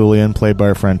named Julian, played by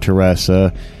our friend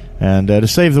Teresa. And to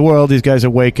save the world, these guys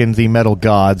awakened the metal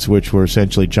gods, which were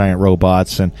essentially giant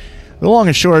robots. And the long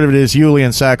and short of it is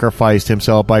Julian sacrificed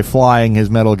himself by flying his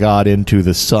metal god into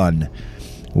the sun.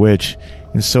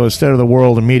 And so instead of the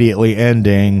world immediately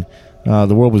ending,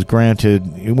 the world was granted.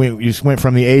 You just went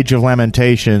from the age of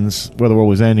lamentations, where the world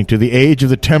was ending, to the age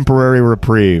of the temporary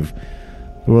reprieve.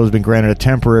 The world has been granted a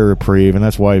temporary reprieve, and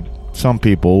that's why some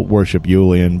people worship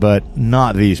Julian, but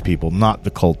not these people, not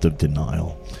the cult of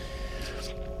denial.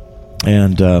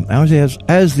 And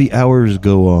as the hours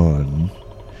go on,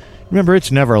 remember,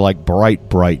 it's never like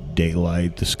bright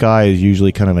daylight. The sky is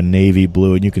usually kind of a navy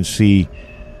blue, and you can see,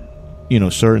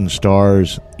 certain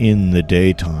stars in the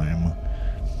daytime.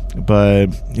 But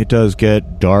it does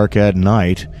get dark at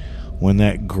night when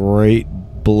that great,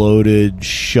 bloated,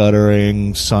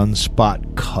 shuddering,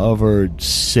 sunspot-covered,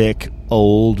 sick,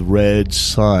 old red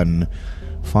sun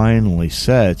finally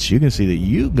sets. You can see that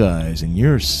you guys in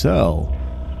your cell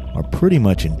are pretty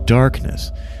much in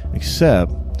darkness,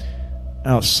 except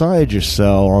outside your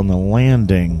cell on the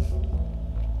landing,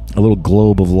 a little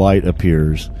globe of light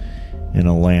appears in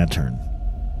a lantern.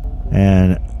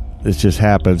 And this just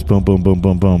happens, boom, boom, boom,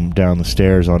 boom, boom, down the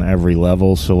stairs on every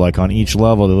level. So, like, on each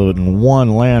level, they're putting one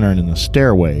lantern in the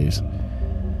stairways,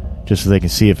 just so they can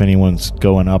see if anyone's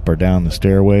going up or down the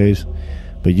stairways.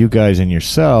 But you guys in your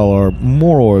cell are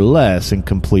more or less in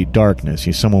complete darkness.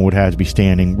 Someone would have to be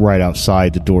standing right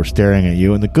outside the door staring at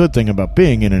you. And the good thing about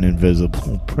being in an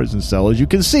invisible prison cell is you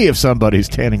can see if somebody's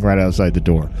standing right outside the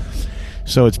door.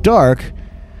 So it's dark.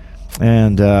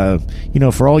 And,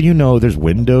 for all you know, there's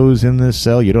windows in this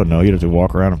cell. You don't know. You'd have to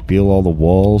walk around and feel all the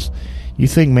walls. You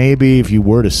think maybe if you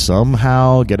were to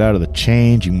somehow get out of the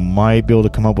chains, you might be able to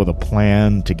come up with a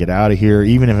plan to get out of here,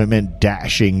 even if it meant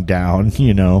dashing down,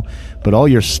 But all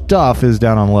your stuff is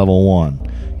down on level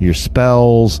 1. Your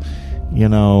spells,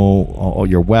 all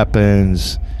your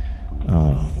weapons,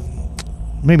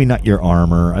 maybe not your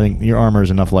armor. I think your armor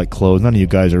is enough like clothes. None of you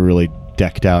guys are really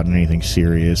decked out in anything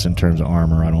serious in terms of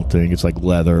armor, I don't think. It's like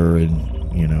leather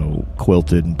and,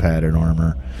 quilted and padded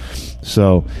armor.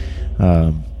 So,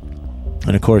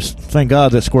 and of course, thank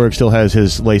God that Squirg still has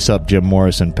his lace-up Jim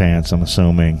Morrison pants, I'm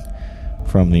assuming,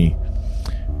 from the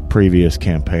previous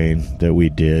campaign that we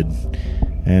did.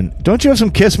 And don't you have some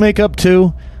Kiss makeup,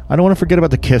 too? I don't want to forget about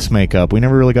the Kiss makeup. We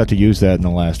never really got to use that in the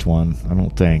last one, I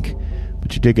don't think.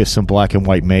 But you did get some black and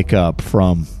white makeup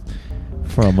from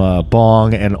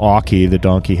Bong and Aki, the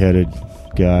donkey-headed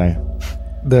guy.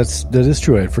 That is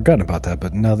true. I had forgotten about that,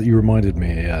 but now that you reminded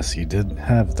me, yes, he did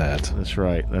have that. That's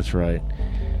right.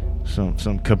 Some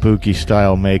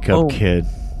kabuki-style makeup kid.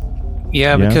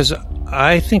 Yeah, because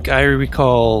I think I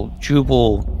recall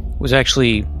Jubal was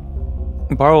actually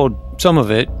borrowed some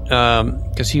of it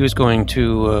because he was going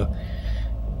to...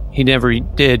 he never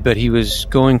did, but he was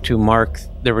going to mark...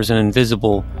 There was an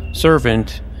invisible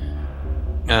servant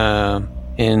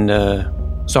in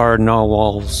Tsar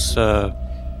Nawal's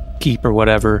keep or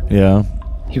whatever. Yeah.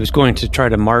 he was going to try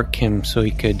to mark him so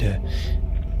he could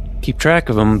keep track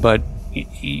of him, but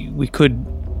we could,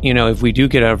 if we do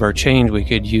get out of our chains, we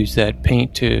could use that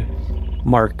paint to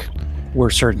mark where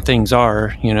certain things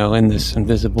are, in this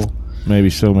invisible. Maybe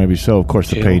so, maybe so. Of course,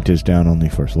 the jail. paint is down on the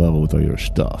first level with all your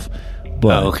stuff.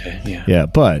 But, okay, yeah. Yeah,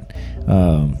 but,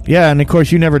 and of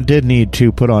course, you never did need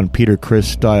to put on Peter Criss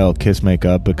style kiss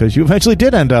makeup because you eventually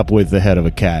did end up with the head of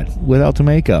a cat without the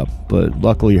makeup. But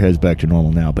luckily, your head's back to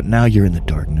normal now. But now you're in the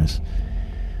darkness.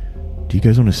 Do you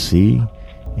guys want to see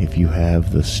if you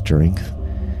have the strength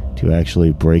to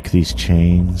actually break these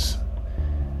chains?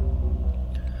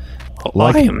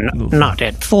 I am not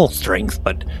at full strength,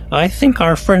 but I think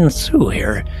our friend Sue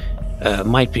here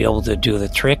might be able to do the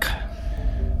trick.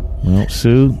 Well,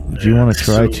 Sue, do you want to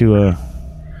try to...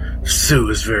 Sue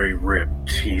is very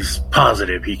ripped. He's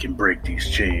positive he can break these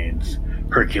chains,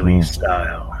 Hercules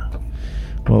style.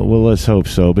 Well, let's hope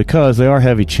so, because they are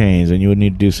heavy chains, and you would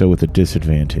need to do so with a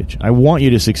disadvantage. I want you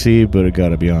to succeed, but I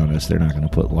gotta be honest, they're not going to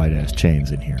put light-ass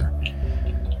chains in here.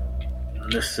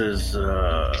 This is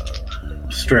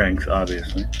strength,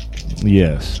 obviously.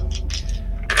 Yes.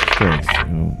 Strength.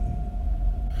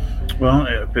 Well,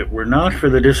 if it were not for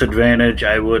the disadvantage,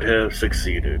 I would have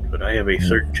succeeded, but I have a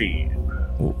 13.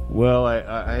 Well,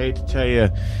 I hate to tell you,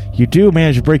 you do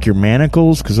manage to break your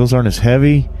manacles, because those aren't as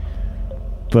heavy.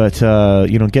 But,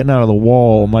 getting out of the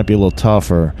wall might be a little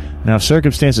tougher. Now, if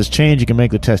circumstances change, you can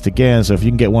make the test again. So if you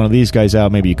can get one of these guys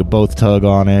out, maybe you could both tug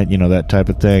on it, that type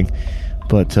of thing.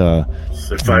 But,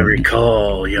 if I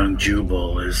recall, young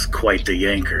Jubal is quite the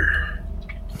yanker.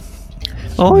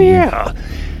 Oh, yeah.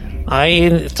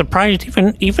 I surprised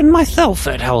even myself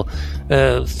at how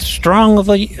strong of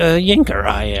a yanker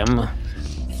I am.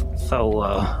 So,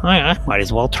 I might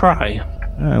as well try.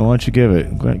 All right, why don't you give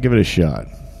it a shot.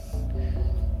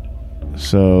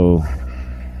 So,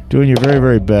 doing your very,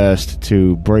 very best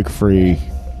to break free.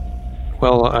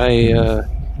 Well, I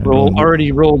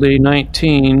already rolled a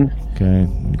 19. Okay.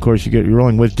 Of course, you're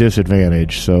rolling with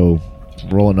disadvantage, so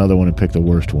roll another one and pick the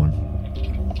worst one.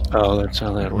 Oh, that's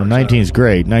how that works. Well, 19 is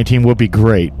great. 19 would be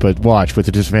great, but watch, with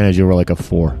the disadvantage, you'll roll like a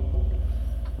 4.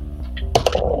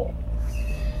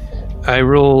 I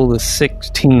rolled a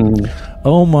 16.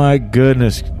 Oh my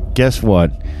goodness. Guess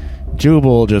what?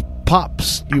 Jubal just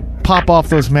pops. You pop off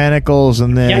those manacles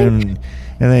and then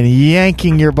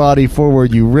yanking your body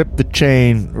forward, you rip the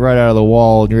chain right out of the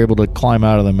wall and you're able to climb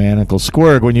out of the manacles.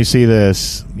 Squirg, when you see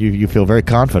this, you feel very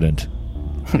confident.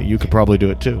 You could probably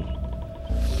do it too.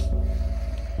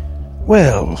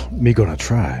 Well, me gonna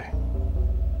try.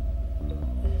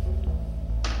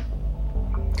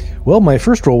 Well, my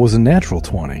first roll was a natural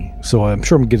 20, so I'm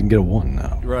sure I'm going to get a 1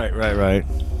 now. Right.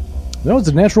 No, it's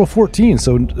a natural 14,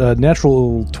 so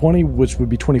natural 20, which would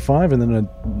be 25, and then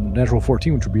a natural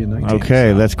 14, which would be a 19.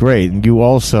 Okay, so. that's great. And you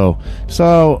also...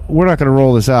 So, we're not going to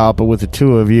roll this out, but with the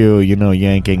two of you,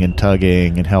 yanking and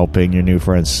tugging and helping your new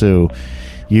friend Sue,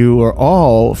 you are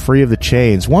all free of the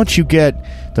chains. Once you get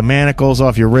the manacles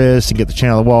off your wrists and get the chain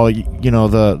on the wall,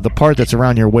 the part that's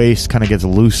around your waist kind of gets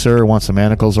looser once the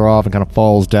manacles are off and kind of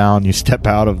falls down. You step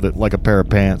out of it like a pair of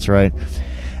pants, right?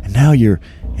 And now you're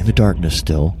in the darkness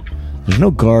still. There's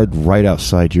no guard right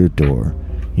outside your door.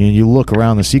 You look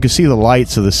around this, you can see the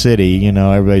lights of the city.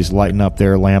 Everybody's lighting up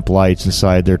their lamp lights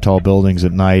inside their tall buildings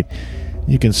at night.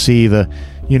 You can see the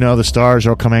stars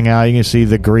are coming out. You can see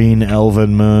the green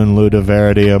elven moon,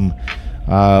 Ludivarium,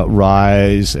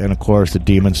 rise, and of course the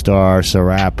demon star,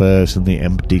 Serapis, and the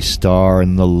empty star,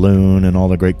 and the loon, and all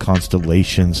the great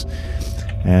constellations.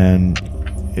 And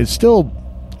it's still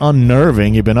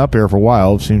unnerving. You've been up here for a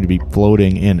while, seem to be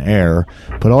floating in air,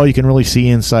 but all you can really see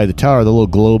inside the tower are the little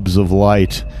globes of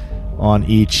light on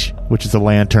each, which is a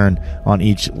lantern, on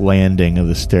each landing of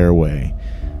the stairway.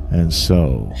 And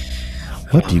so,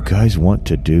 what do you guys want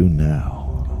to do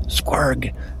now?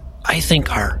 Squirg, I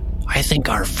think our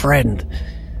friend,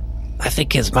 I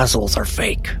think his muscles are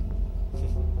fake.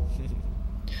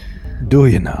 Do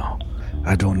you now?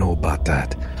 I don't know about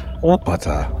that. Well, But,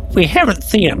 we haven't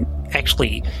seen him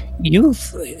actually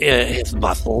use his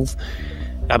muscles.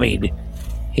 I mean,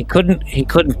 he couldn't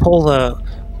pull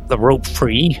the rope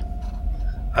free,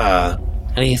 and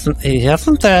he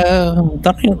hasn't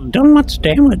done much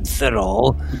damage at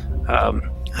all.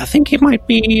 I think he might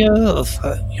be,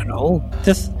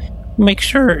 just make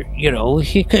sure,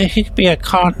 he could be a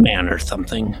con man or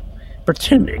something,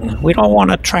 pretending. We don't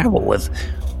want to travel with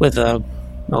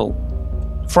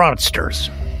fraudsters.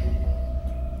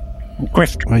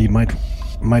 Grifters. well, you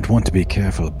might want to be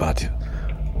careful about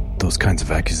those kinds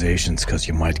of accusations because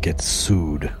you might get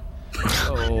sued.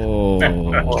 Oh,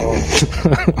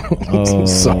 I'm so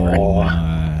sorry.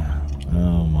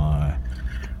 Oh my.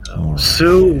 All right.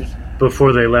 Sue,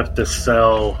 before they left the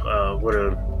cell, would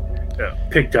have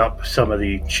picked up some of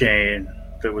the chain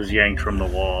that was yanked from the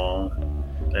wall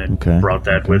and brought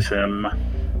that with him.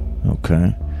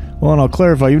 Okay. Well, and I'll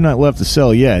clarify, you've not left the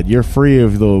cell yet. You're free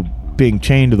of the being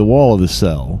chained to the wall of the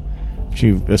cell. But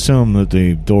you assume that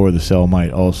the door of the cell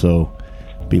might also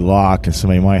be locked, and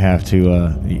somebody might have to, I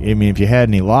mean, if you had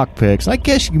any lock picks, I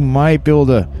guess you might be able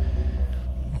to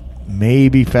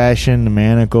maybe fashion the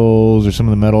manacles or some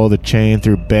of the metal of the chain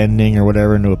through bending or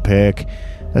whatever into a pick.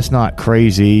 That's not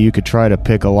crazy. You could try to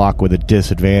pick a lock with a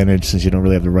disadvantage since you don't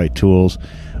really have the right tools.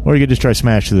 Or you could just try to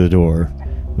smash through the door,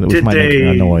 which might make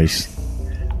a noise.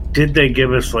 Did they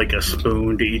give us like a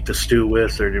spoon to eat the stew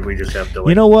with, or did we just have to?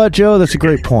 You know what, Joe? That's a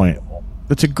great point.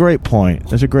 That's a great point.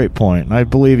 And I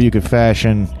believe you could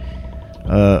fashion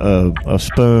a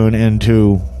spoon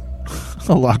into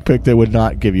a lockpick that would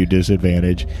not give you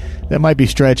disadvantage. That might be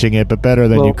stretching it, but better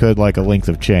than you could like a length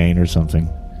of chain or something.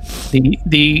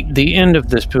 The end of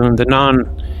the spoon, the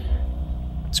non-spoon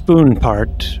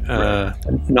part,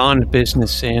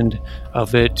 non-business end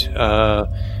of it,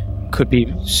 could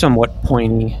be somewhat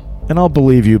pointy. And I'll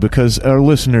believe you because our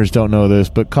listeners don't know this,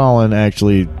 but Colin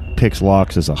actually picks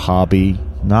locks as a hobby,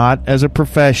 not as a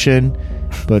profession,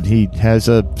 but he has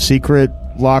a secret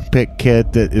lockpick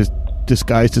kit that is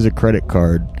disguised as a credit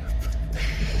card.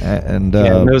 And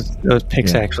those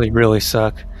picks actually really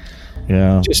suck.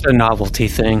 Yeah. Just a novelty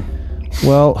thing.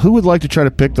 Well, who would like to try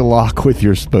to pick the lock with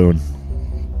your spoon?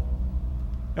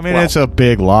 I mean, it's a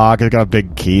big lock. It's got a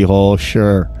big keyhole,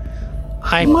 sure.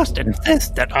 I must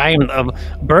insist that I am a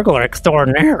burglar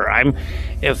extraordinaire.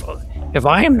 If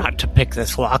I am not to pick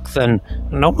this lock, then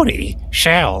nobody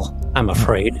shall, I'm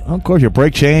afraid. Of course, you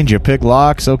break chains, you pick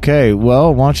locks. Okay,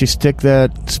 well, why don't you stick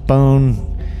that spoon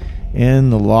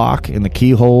in the lock, in the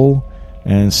keyhole,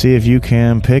 and see if you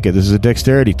can pick it. This is a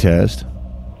dexterity test.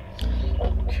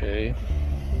 Okay.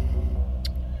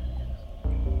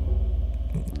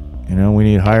 You know, we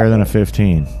need higher than a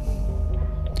 15.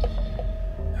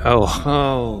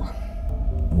 Oh.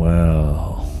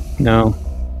 Well. No,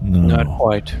 not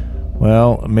quite.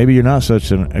 Well, maybe you're not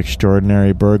such an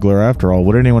extraordinary burglar after all.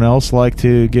 Would anyone else like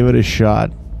to give it a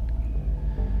shot?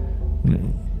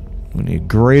 We need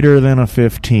greater than a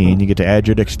 15. You get to add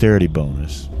your dexterity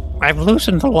bonus. I've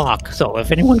loosened the lock, so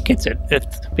if anyone gets it,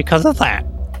 it's because of that.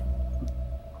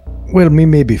 Well, me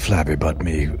may be flabby, but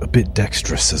me a bit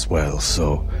dexterous as well,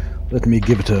 so let me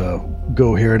give it a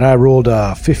go here. And I rolled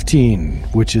a 15,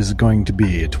 which is going to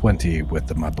be a 20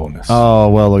 with my bonus. Oh,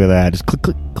 well, look at that. Just click,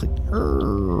 click, click.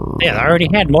 Yeah, I already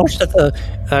had most of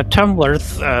the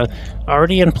tumblers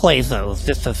already in place, though.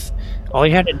 This is all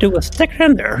you had to do was stick it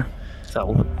in there.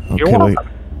 So, you're welcome.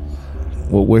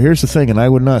 Well, here's the thing, and I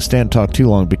would not stand to talk too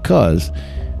long because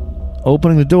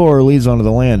opening the door leads onto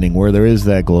the landing where there is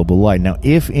that global light. Now,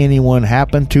 if anyone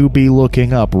happened to be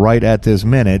looking up right at this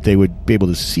minute, they would be able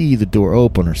to see the door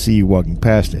open or see you walking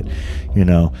past it, you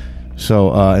know.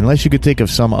 So, unless you could think of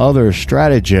some other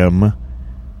stratagem,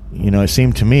 you know, it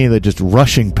seemed to me that just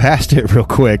rushing past it real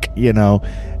quick, you know,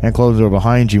 and closing the door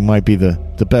behind you might be the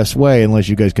best way unless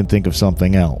you guys can think of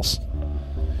something else.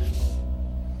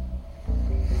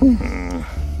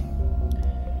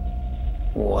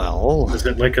 Well, is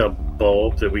it like a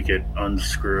bulb that we could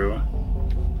unscrew?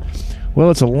 Well,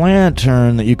 it's a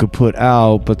lantern that you could put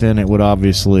out, but then it would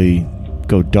obviously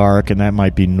go dark, and that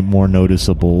might be more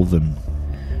noticeable than...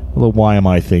 Well, why am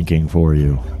I thinking for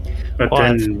you? But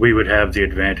then we would have the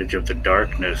advantage of the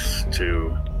darkness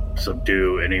to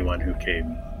subdue anyone who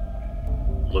came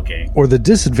looking. Or the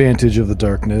disadvantage of the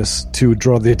darkness to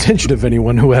draw the attention of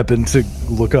anyone who happened to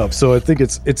look up. So I think I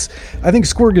think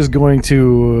Squirg is going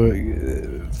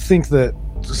to think that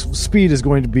speed is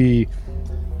going to be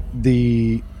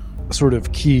the sort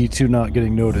of key to not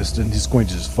getting noticed, and he's going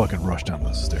to just fucking rush down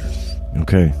the stairs.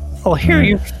 Okay. I'll hear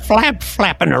you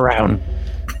flapping around.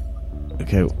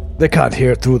 Okay. They can't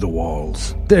hear it through the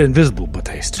walls. They're invisible, but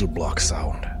they still block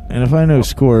sound. And if I know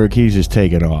Squirg, he's just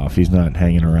taking off. He's not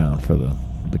hanging around for the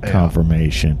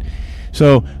confirmation.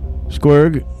 So,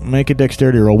 Squirg, make a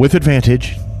dexterity roll with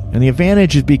advantage. And the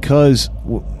advantage is because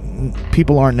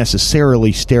people aren't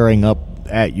necessarily staring up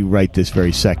at you right this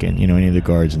very second, you know, any of the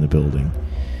guards in the building.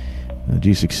 Do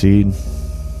you succeed?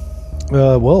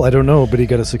 Well, I don't know, but he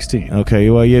got a 16. Okay,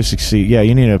 well, you succeed. Yeah,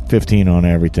 you need a 15 on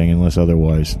everything unless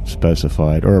otherwise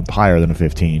specified, or higher than a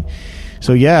 15.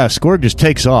 So, yeah, Squirg just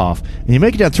takes off, and you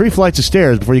make it down 3 flights of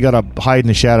stairs before you got to hide in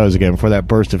the shadows again before that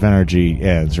burst of energy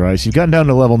ends, right? So you've gotten down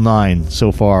to level 9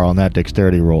 so far on that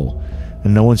dexterity roll,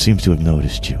 and no one seems to have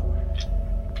noticed you.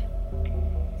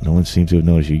 No one seems to have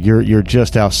noticed you. You're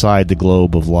just outside the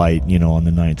globe of light, on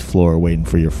the 9th floor, waiting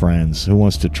for your friends. Who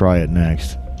wants to try it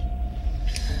next?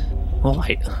 Well,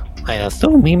 I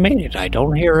assume he made it. I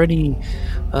don't hear any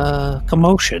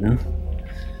commotion.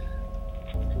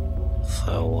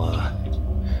 So,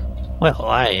 well,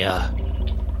 I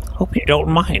hope you don't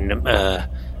mind,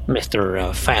 Mr.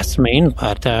 Fastmane,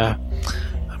 but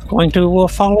I'm going to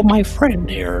follow my friend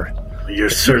here.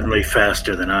 You're certainly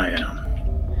faster than I am.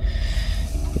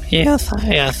 Yes,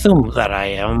 I assume that I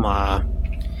am.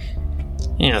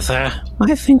 Yes, I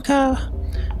think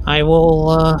I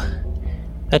will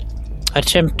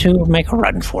attempt to make a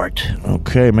run for it.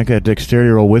 Okay, make a dexterity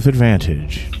roll with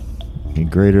advantage. Be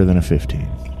greater than a 15.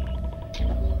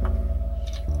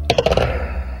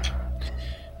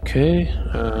 Okay.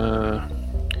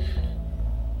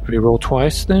 Re-roll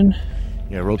twice then?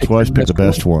 Yeah, roll twice, pick the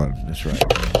best one. That's right.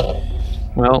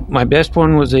 Well, my best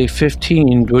one was a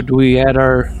 15. Do we add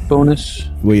our bonus?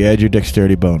 We add your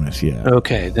dexterity bonus, yeah.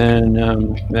 Okay, then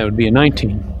that would be a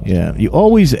 19. Yeah, you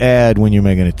always add when you're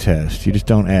making a test. You just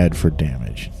don't add for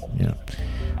damage. Yeah,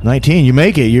 19. You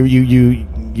make it. You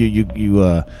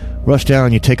rush down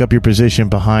and you take up your position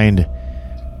behind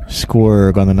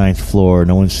Squirg on the 9th floor.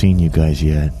 No one's seen you guys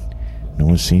yet. No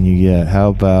one's seen you yet. How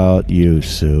about you,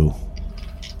 Sue?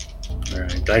 All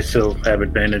right. I still have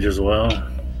advantage as well.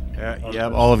 Yeah,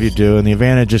 all of you do, and the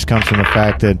advantage just comes from the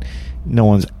fact that no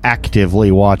one's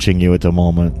actively watching you at the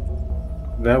moment.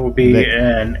 That would be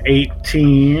an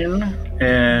 18,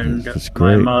 and That's my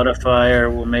great.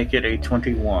 modifier will make it a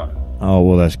 21. Oh,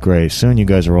 well, that's great. Soon you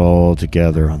guys are all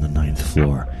together on the 9th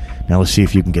floor. Now let's see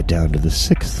if you can get down to the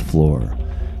 6th floor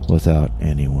without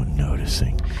anyone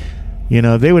noticing.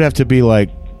 They would have to be,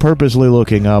 purposely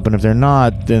looking up, and if they're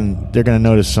not, then they're going to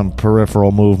notice some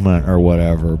peripheral movement or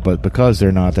whatever. But because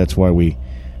they're not, that's why we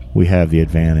have the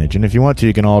advantage. And if you want to,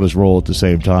 you can all just roll at the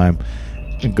same time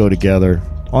and go together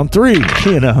on 3,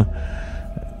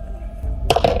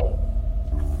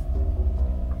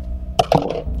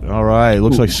 All right,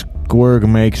 looks like Squirg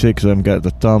makes it because I've got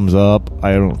the thumbs up.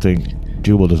 I don't think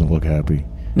Jubal doesn't look happy.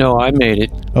 No, I made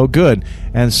it. Oh, good.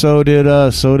 And so did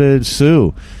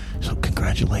Sue. So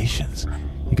congratulations.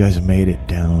 You guys have made it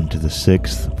down to the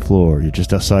 6th floor. You're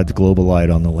just outside the global light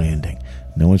on the landing.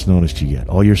 No one's noticed you yet.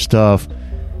 All your stuff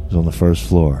is on the 1st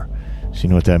floor. So you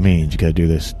know what that means. You got to do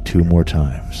this 2 more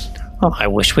times. Oh, I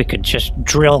wish we could just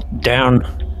drill down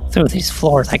through these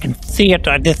floors. I can see it.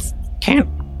 I just can't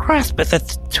grasp it.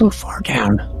 It's too far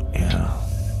down. Yeah.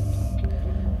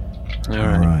 All All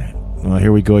right. right. Well,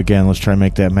 here we go again. Let's try and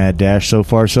make that mad dash. So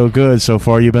far, so good. So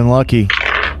far, you've been lucky.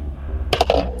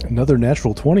 Another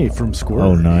natural 20 from Squirrel.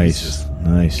 Oh, He's nice. just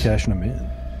Nice. cashing them in.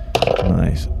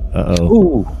 Nice. Uh-oh.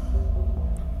 Ooh.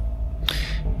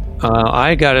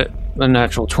 I got a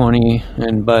natural 20,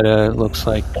 but it looks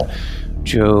like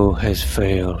Joe has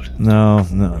failed. No.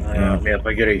 Yep,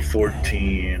 I get a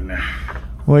 14.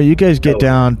 Well, you guys get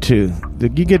down to the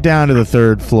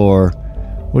 3rd floor,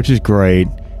 which is great.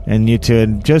 And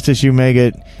just as you make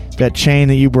it, that chain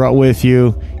that you brought with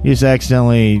you, you just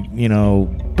accidentally,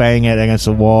 bang it against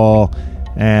the wall,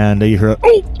 and you hear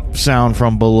a sound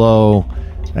from below,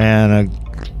 and a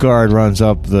guard runs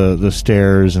up the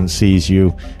stairs and sees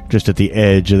you just at the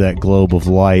edge of that globe of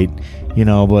light,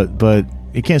 but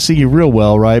he can't see you real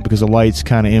well, right? Because the light's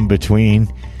kind of in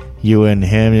between you and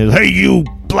him. He goes, "Hey, you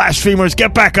blasphemers,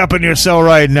 get back up in your cell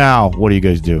right now." What do you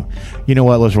guys do? You know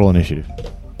what? Let's roll initiative.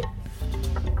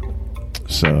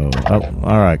 So,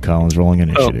 all right, Colin's rolling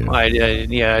initiative. Oh, I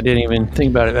didn't even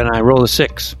think about it, and I rolled a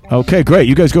 6. Okay, great.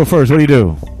 You guys go first. What do you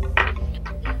do?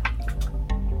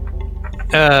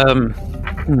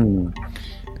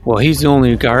 Well, he's the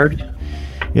only guard.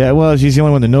 Yeah, well, he's the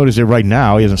only one that noticed it right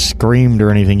now. He hasn't screamed or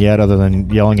anything yet other than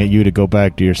yelling at you to go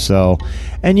back to your cell.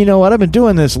 And you know what? I've been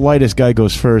doing this lightest guy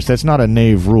goes first. That's not a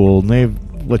Knave rule. Knave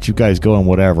lets you guys go in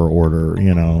whatever order,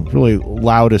 Really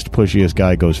loudest, pushiest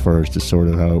guy goes first is sort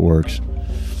of how it works.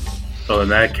 Well, in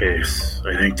that case,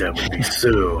 I think that would be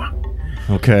Sue.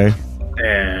 Okay.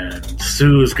 And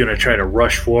Sue's going to try to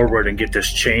rush forward and get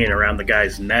this chain around the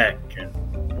guy's neck and,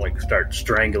 start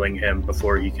strangling him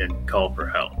before he can call for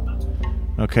help.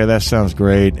 Okay, that sounds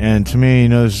great. And to me,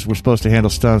 we're supposed to handle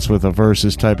stunts with a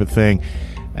versus type of thing.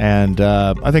 And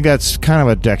I think that's kind of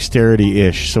a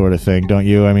dexterity-ish sort of thing, don't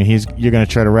you? I mean, you're going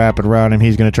to try to wrap it around him.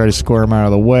 He's going to try to square him out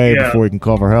of the way before he can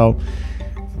call for help.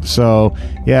 So,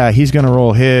 yeah, he's going to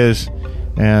roll his.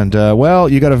 And,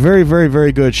 you got a very, very,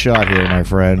 very good shot here, my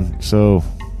friend. So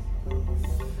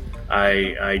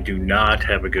I do not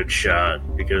have a good shot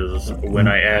because when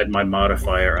I add my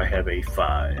modifier, I have a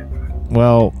 5.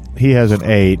 Well, he has an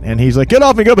 8, and he's like, "Get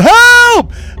off me! Go,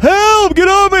 help! Help! help! Get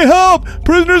on me! Help!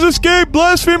 Prisoners escape!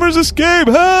 Blasphemers escape!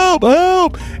 Help!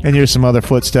 Help! And here's some other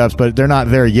footsteps, but they're not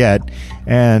there yet.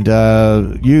 And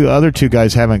you other two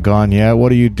guys haven't gone yet. What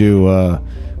do you do?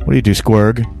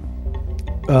 Squirg?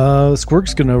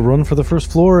 Squirg's gonna run for the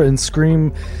first floor and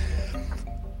scream,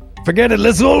 "Forget it,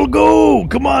 let's all go!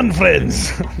 Come on, friends!"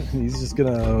 He's just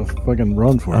gonna fucking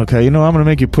run for it. Okay, I'm gonna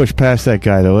make you push past that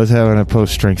guy, though. Let's have an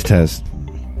opposed strength test.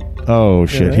 Oh,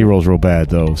 shit. Yeah. He rolls real bad,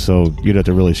 though, so you'd have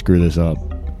to really screw this up.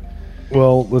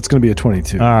 Well, it's gonna be a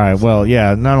 22. All right, well,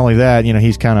 yeah, not only that,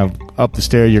 he's kind of up the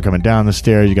stairs, you're coming down the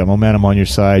stairs, you got momentum on your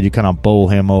side, you kind of bowl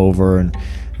him over and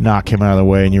knock him out of the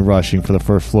way, and you're rushing for the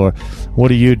first floor.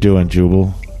 What are you doing,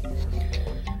 Jubal?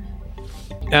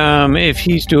 If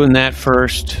he's doing that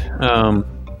first,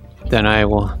 then I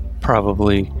will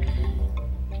probably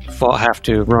have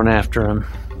to run after him.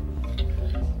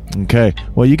 Okay.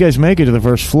 Well, you guys make it to the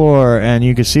first floor, and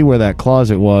you can see where that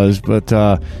closet was. But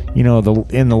in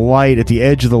the light, at the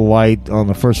edge of the light on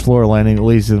the first floor landing that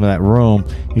leads into that room,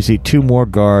 you see two more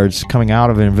guards coming out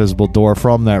of an invisible door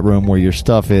from that room where your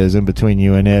stuff is, in between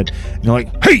you and it. And they're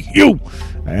like, "Hey, you!"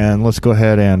 And let's go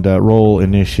ahead and roll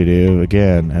initiative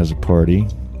again as a party.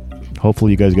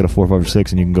 Hopefully, you guys get a 4, 5, or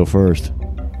 6, and you can go first.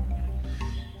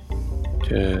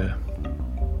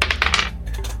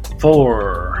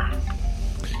 4.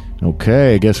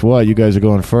 Okay, guess what? You guys are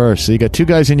going first. So you got two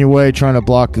guys in your way trying to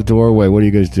block the doorway. What do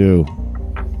you guys do?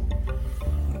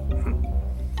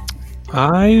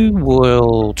 I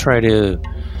will try to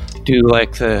do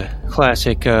like the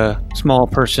classic small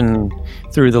person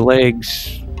through the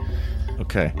legs.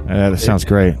 Okay, that sounds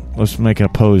great. Let's make an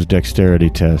opposed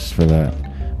dexterity test for that.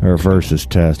 Or a versus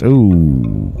test.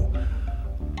 Ooh.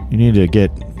 You need to get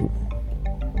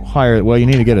higher. Well, you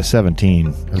need to get a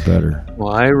 17 or better.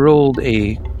 Well, I rolled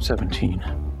a 17.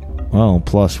 Well,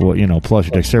 plus what, plus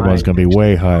your dexterity bonus is going to be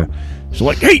way higher. So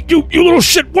like, "Hey, you little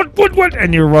shit, what?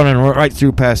 And you're running right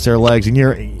through past their legs, and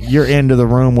you're into the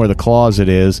room where the closet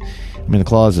is. I mean, the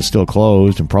closet is still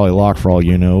closed and probably locked for all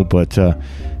you know, but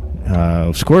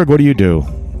Squirg, what do?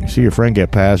 You see your friend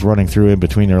get past, running through in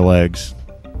between their legs.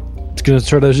 It's gonna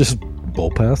try to just bowl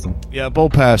past him. Yeah, bowl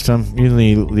past him using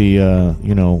the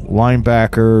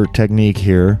linebacker technique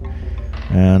here,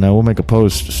 and we'll make a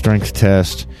post strength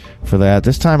test for that.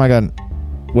 This time I got,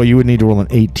 you would need to roll an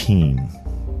 18.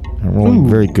 I'm rolling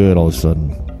very good all of a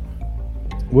sudden.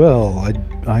 Well,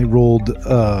 I rolled.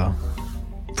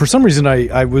 For some reason,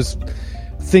 I was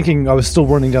thinking I was still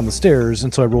running down the stairs,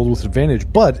 and so I rolled with advantage.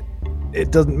 But it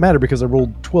doesn't matter because I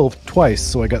rolled 12 twice,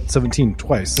 so I got 17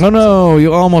 twice. Oh no,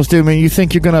 you almost do. I mean, you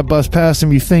think you're gonna bust past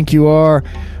him. You think you are,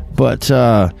 but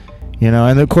and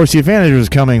of course the advantage was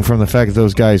coming from the fact that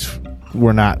those guys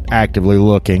were not actively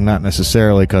looking, not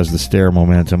necessarily because of the stair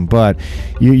momentum, but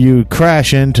you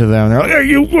crash into them. They're like, "Hey,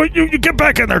 you get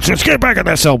back in there, just get back in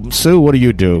there." So, Sue, what do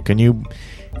you do? Can you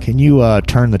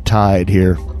turn the tide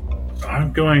here?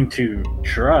 I'm going to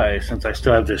try, since I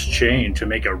still have this chain, to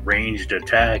make a ranged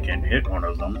attack and hit one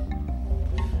of them.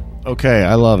 Okay,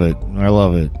 I love it.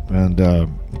 And,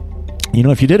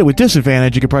 if you did it with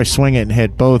disadvantage, you could probably swing it and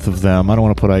hit both of them. I don't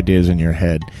want to put ideas in your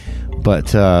head.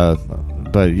 But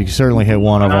you can certainly hit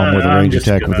one of them with a ranged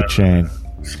attack with a chain.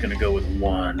 Just going to go with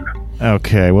one.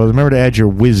 Okay, well, remember to add your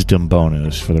wisdom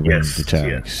bonus for the ranged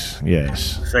attacks.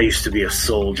 Yes. I used to be a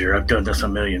soldier. I've done this a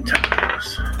million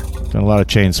times. Done a lot of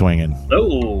chain swinging.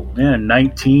 Oh, man,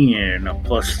 19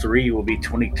 plus 3 will be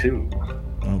 22.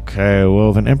 Okay,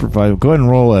 well, then improvise. Go ahead and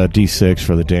roll a d6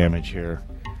 for the damage here.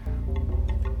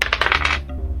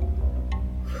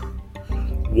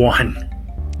 1.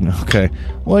 Okay.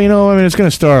 Well, it's going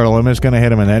to startle him. It's going to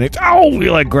hit him in that. He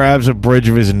grabs a bridge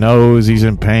of his nose. He's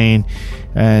in pain.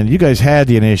 And you guys had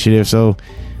the initiative, so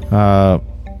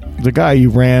the guy you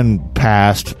ran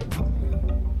past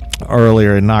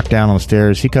earlier and knocked down on the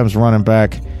stairs, he comes running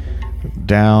back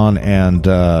down, and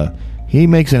he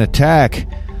makes an attack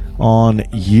on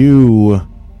you,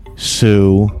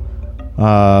 Sue.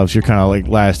 So you're kind of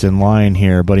last in line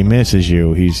here, but he misses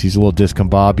you. He's a little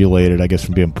discombobulated, I guess,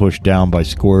 from being pushed down by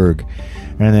Squirg.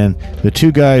 And then the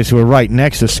two guys who are right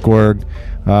next to Squirg,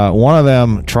 one of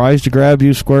them tries to grab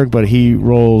you, Squirg, but he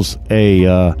rolls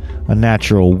a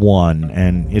natural 1,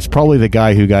 and it's probably the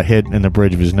guy who got hit in the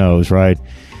bridge of his nose, right?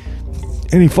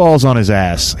 And he falls on his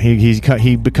ass.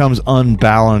 He becomes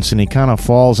unbalanced, and he kind of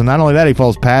falls. And not only that, he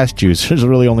falls past you. So there's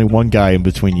really only one guy in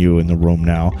between you and the room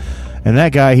now. And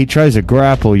that guy, he tries to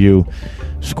grapple you,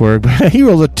 Squirg, but he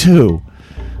rolls a 2.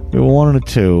 1 and a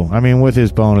 2. I mean, with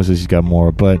his bonuses, he's got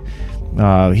more, but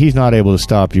he's not able to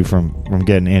stop you from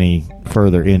getting any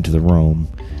further into the room.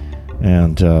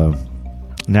 And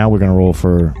now we're going to roll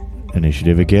for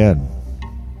initiative again.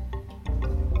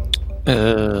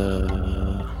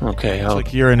 Okay. It's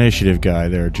like your initiative guy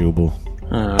there, Jubal.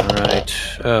 All right.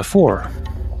 4.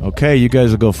 Okay, you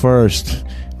guys will go first.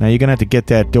 Now you're gonna have to get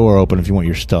that door open if you want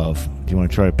your stuff. Do you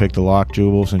want to try to pick the lock,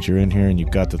 Jubal, since you're in here and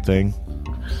you've got the thing?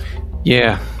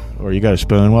 Yeah. Or you got a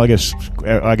spoon? Well, I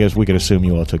guess we could assume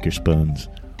you all took your spoons.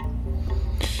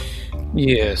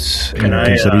 Yes. Can I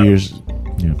Consider yours.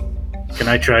 Yeah. Can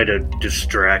I try to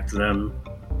distract them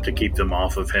to keep them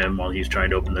off of him while he's trying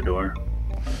to open the door?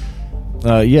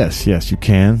 Yes, you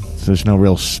can. So there's no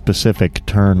real specific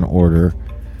turn order.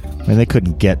 I mean, they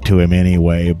couldn't get to him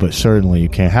anyway, but certainly you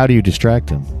can. How do you distract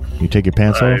him? You take your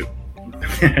pants off?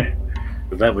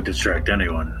 That would distract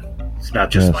anyone. It's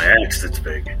not just my axe that's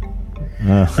big.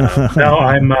 No,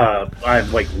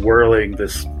 I'm like whirling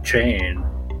this chain.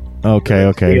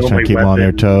 Okay. Just trying to keep them on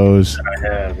their toes. I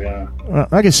have, yeah.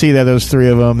 I can see that those three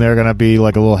of them, they're going to be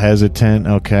like a little hesitant.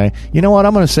 Okay. You know what?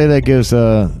 I'm going to say that gives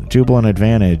Jubal an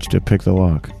advantage to pick the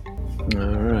lock. All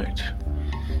right.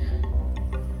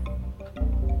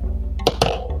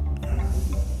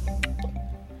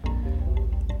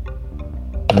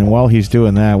 And while he's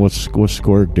doing that, what's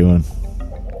Squirk doing?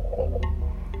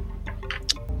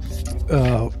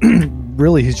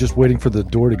 Really, he's just waiting for the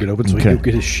door to get open so he can go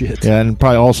get his shit. Yeah, and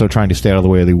probably also trying to stay out of the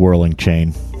way of the whirling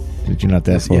chain. Did you not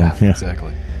that far? Yeah,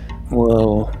 exactly.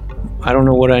 Well, I don't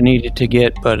know what I needed to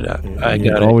get, but I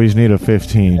got it. Always need a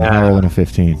 15. Not rolling a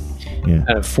 15. Yeah.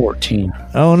 Out of 14.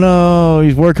 Oh no,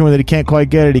 he's working with it. He can't quite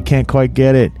get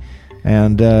it.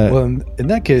 And well, in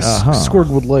that case, Squirg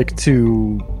would like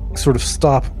to sort of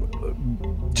stop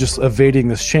just evading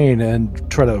this chain and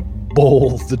try to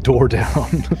bowl the door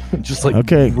down. Just like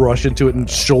rush into it and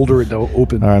shoulder it to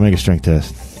open. All right, make a strength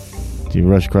test. Do you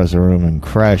rush across the room and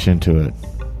crash into it?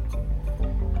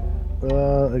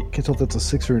 I can't tell if that's a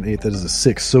 6 or an 8. That is a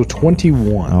 6, so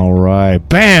 21. All right,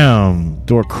 bam!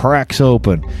 Door cracks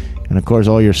open, and of course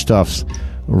all your stuff's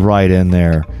right in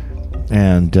there.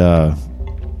 And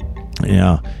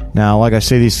yeah, now like I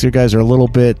say, these two guys are a little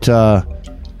bit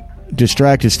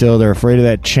distracted still. They're afraid of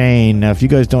that chain. Now, if you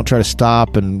guys don't try to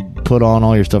stop and put on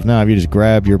all your stuff now, if you just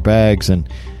grab your bags and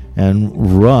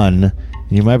run,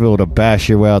 you might be able to bash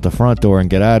your way out the front door and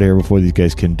get out of here before these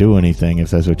guys can do anything, if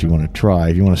that's what you want to try.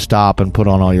 If you want to stop and put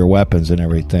on all your weapons and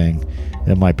everything,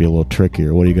 it might be a little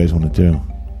trickier. What do you guys want to do?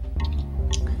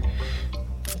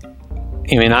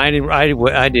 I mean, I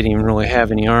didn't even really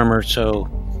have any armor, so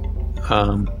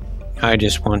I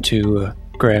just want to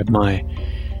grab my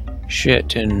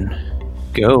shit and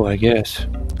go, I guess.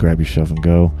 Grab your stuff and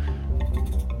go.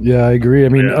 Yeah, I agree. I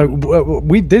mean,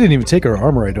 they didn't even take our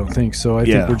armor, I don't think. So I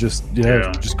think we're just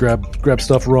just grab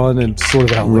stuff, run, and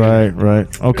sort of out.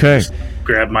 Right. Okay. Just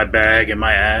grab my bag and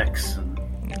my axe.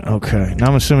 Okay. Now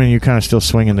I'm assuming you're kind of still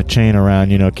swinging the chain around,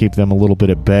 keep them a little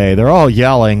bit at bay. They're all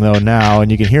yelling though now,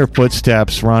 and you can hear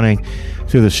footsteps running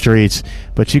through the streets.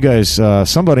 But you guys,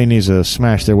 somebody needs to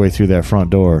smash their way through that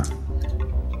front door.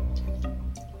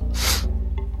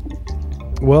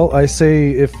 Well, I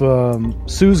say if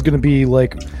Sue's going to be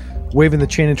like waving the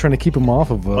chain and trying to keep him off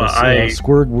of us,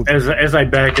 Squirg. As I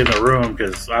back in the room,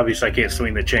 because obviously I can't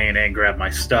swing the chain and grab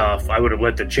my stuff, I would have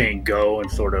let the chain go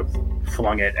and sort of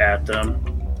flung it at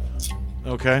them.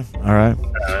 Okay. All right.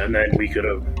 And then we could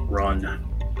have run.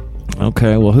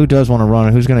 Okay. Well, who does want to run,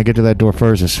 and who's going to get to that door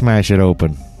first and smash it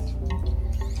open?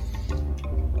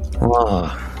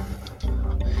 Well,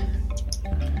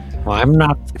 I'm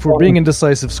not. If we're being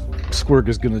indecisive, Squirg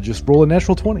is going to just roll a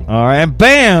natural 20. All right, and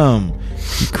bam!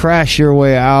 You crash your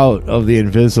way out of the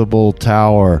invisible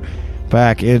tower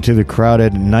back into the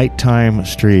crowded nighttime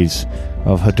streets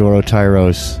of Hadoro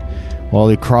Tyros, while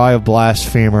the cry of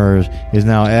blasphemers is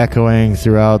now echoing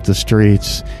throughout the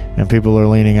streets, and people are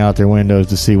leaning out their windows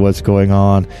to see what's going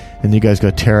on, and you guys go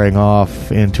tearing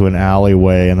off into an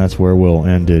alleyway, and that's where we'll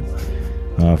end it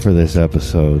for this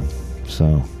episode.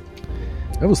 So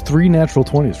that was 3 natural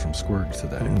 20s from Squirg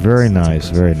today. Very nice,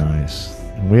 very nice.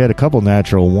 And we had a couple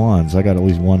natural 1s. I got at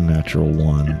least 1 natural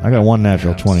 1. I got 1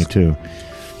 natural 22.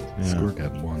 Squirg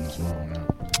had 1 as well.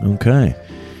 Yeah. Okay.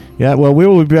 Yeah, well, we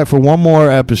will be back for one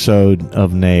more episode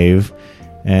of Knave,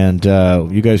 and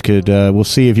you guys could, we'll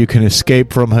see if you can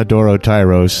escape from Hadoro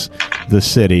Tyros, the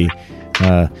city,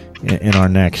 in our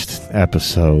next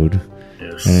episode.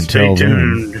 Yes. And until stay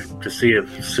tuned to see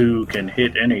if Sue can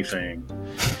hit anything.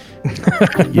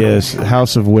 Yes,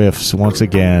 House of Whiffs once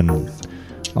again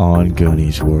on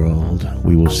Goonies World.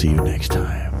 We will see you next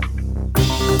time.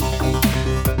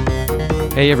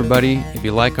 Hey everybody, if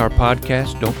you like our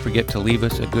podcast, don't forget to leave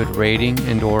us a good rating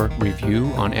and or review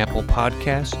on Apple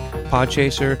Podcasts,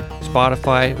 Podchaser,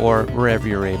 Spotify, or wherever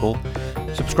you're able.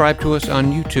 Subscribe to us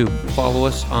on YouTube. Follow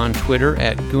us on Twitter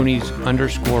at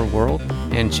Goonies_World.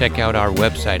 And check out our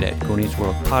website at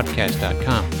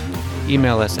GooniesWorldPodcast.com.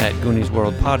 Email us at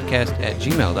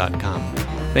GooniesWorldPodcast@gmail.com.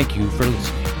 Thank you for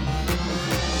listening.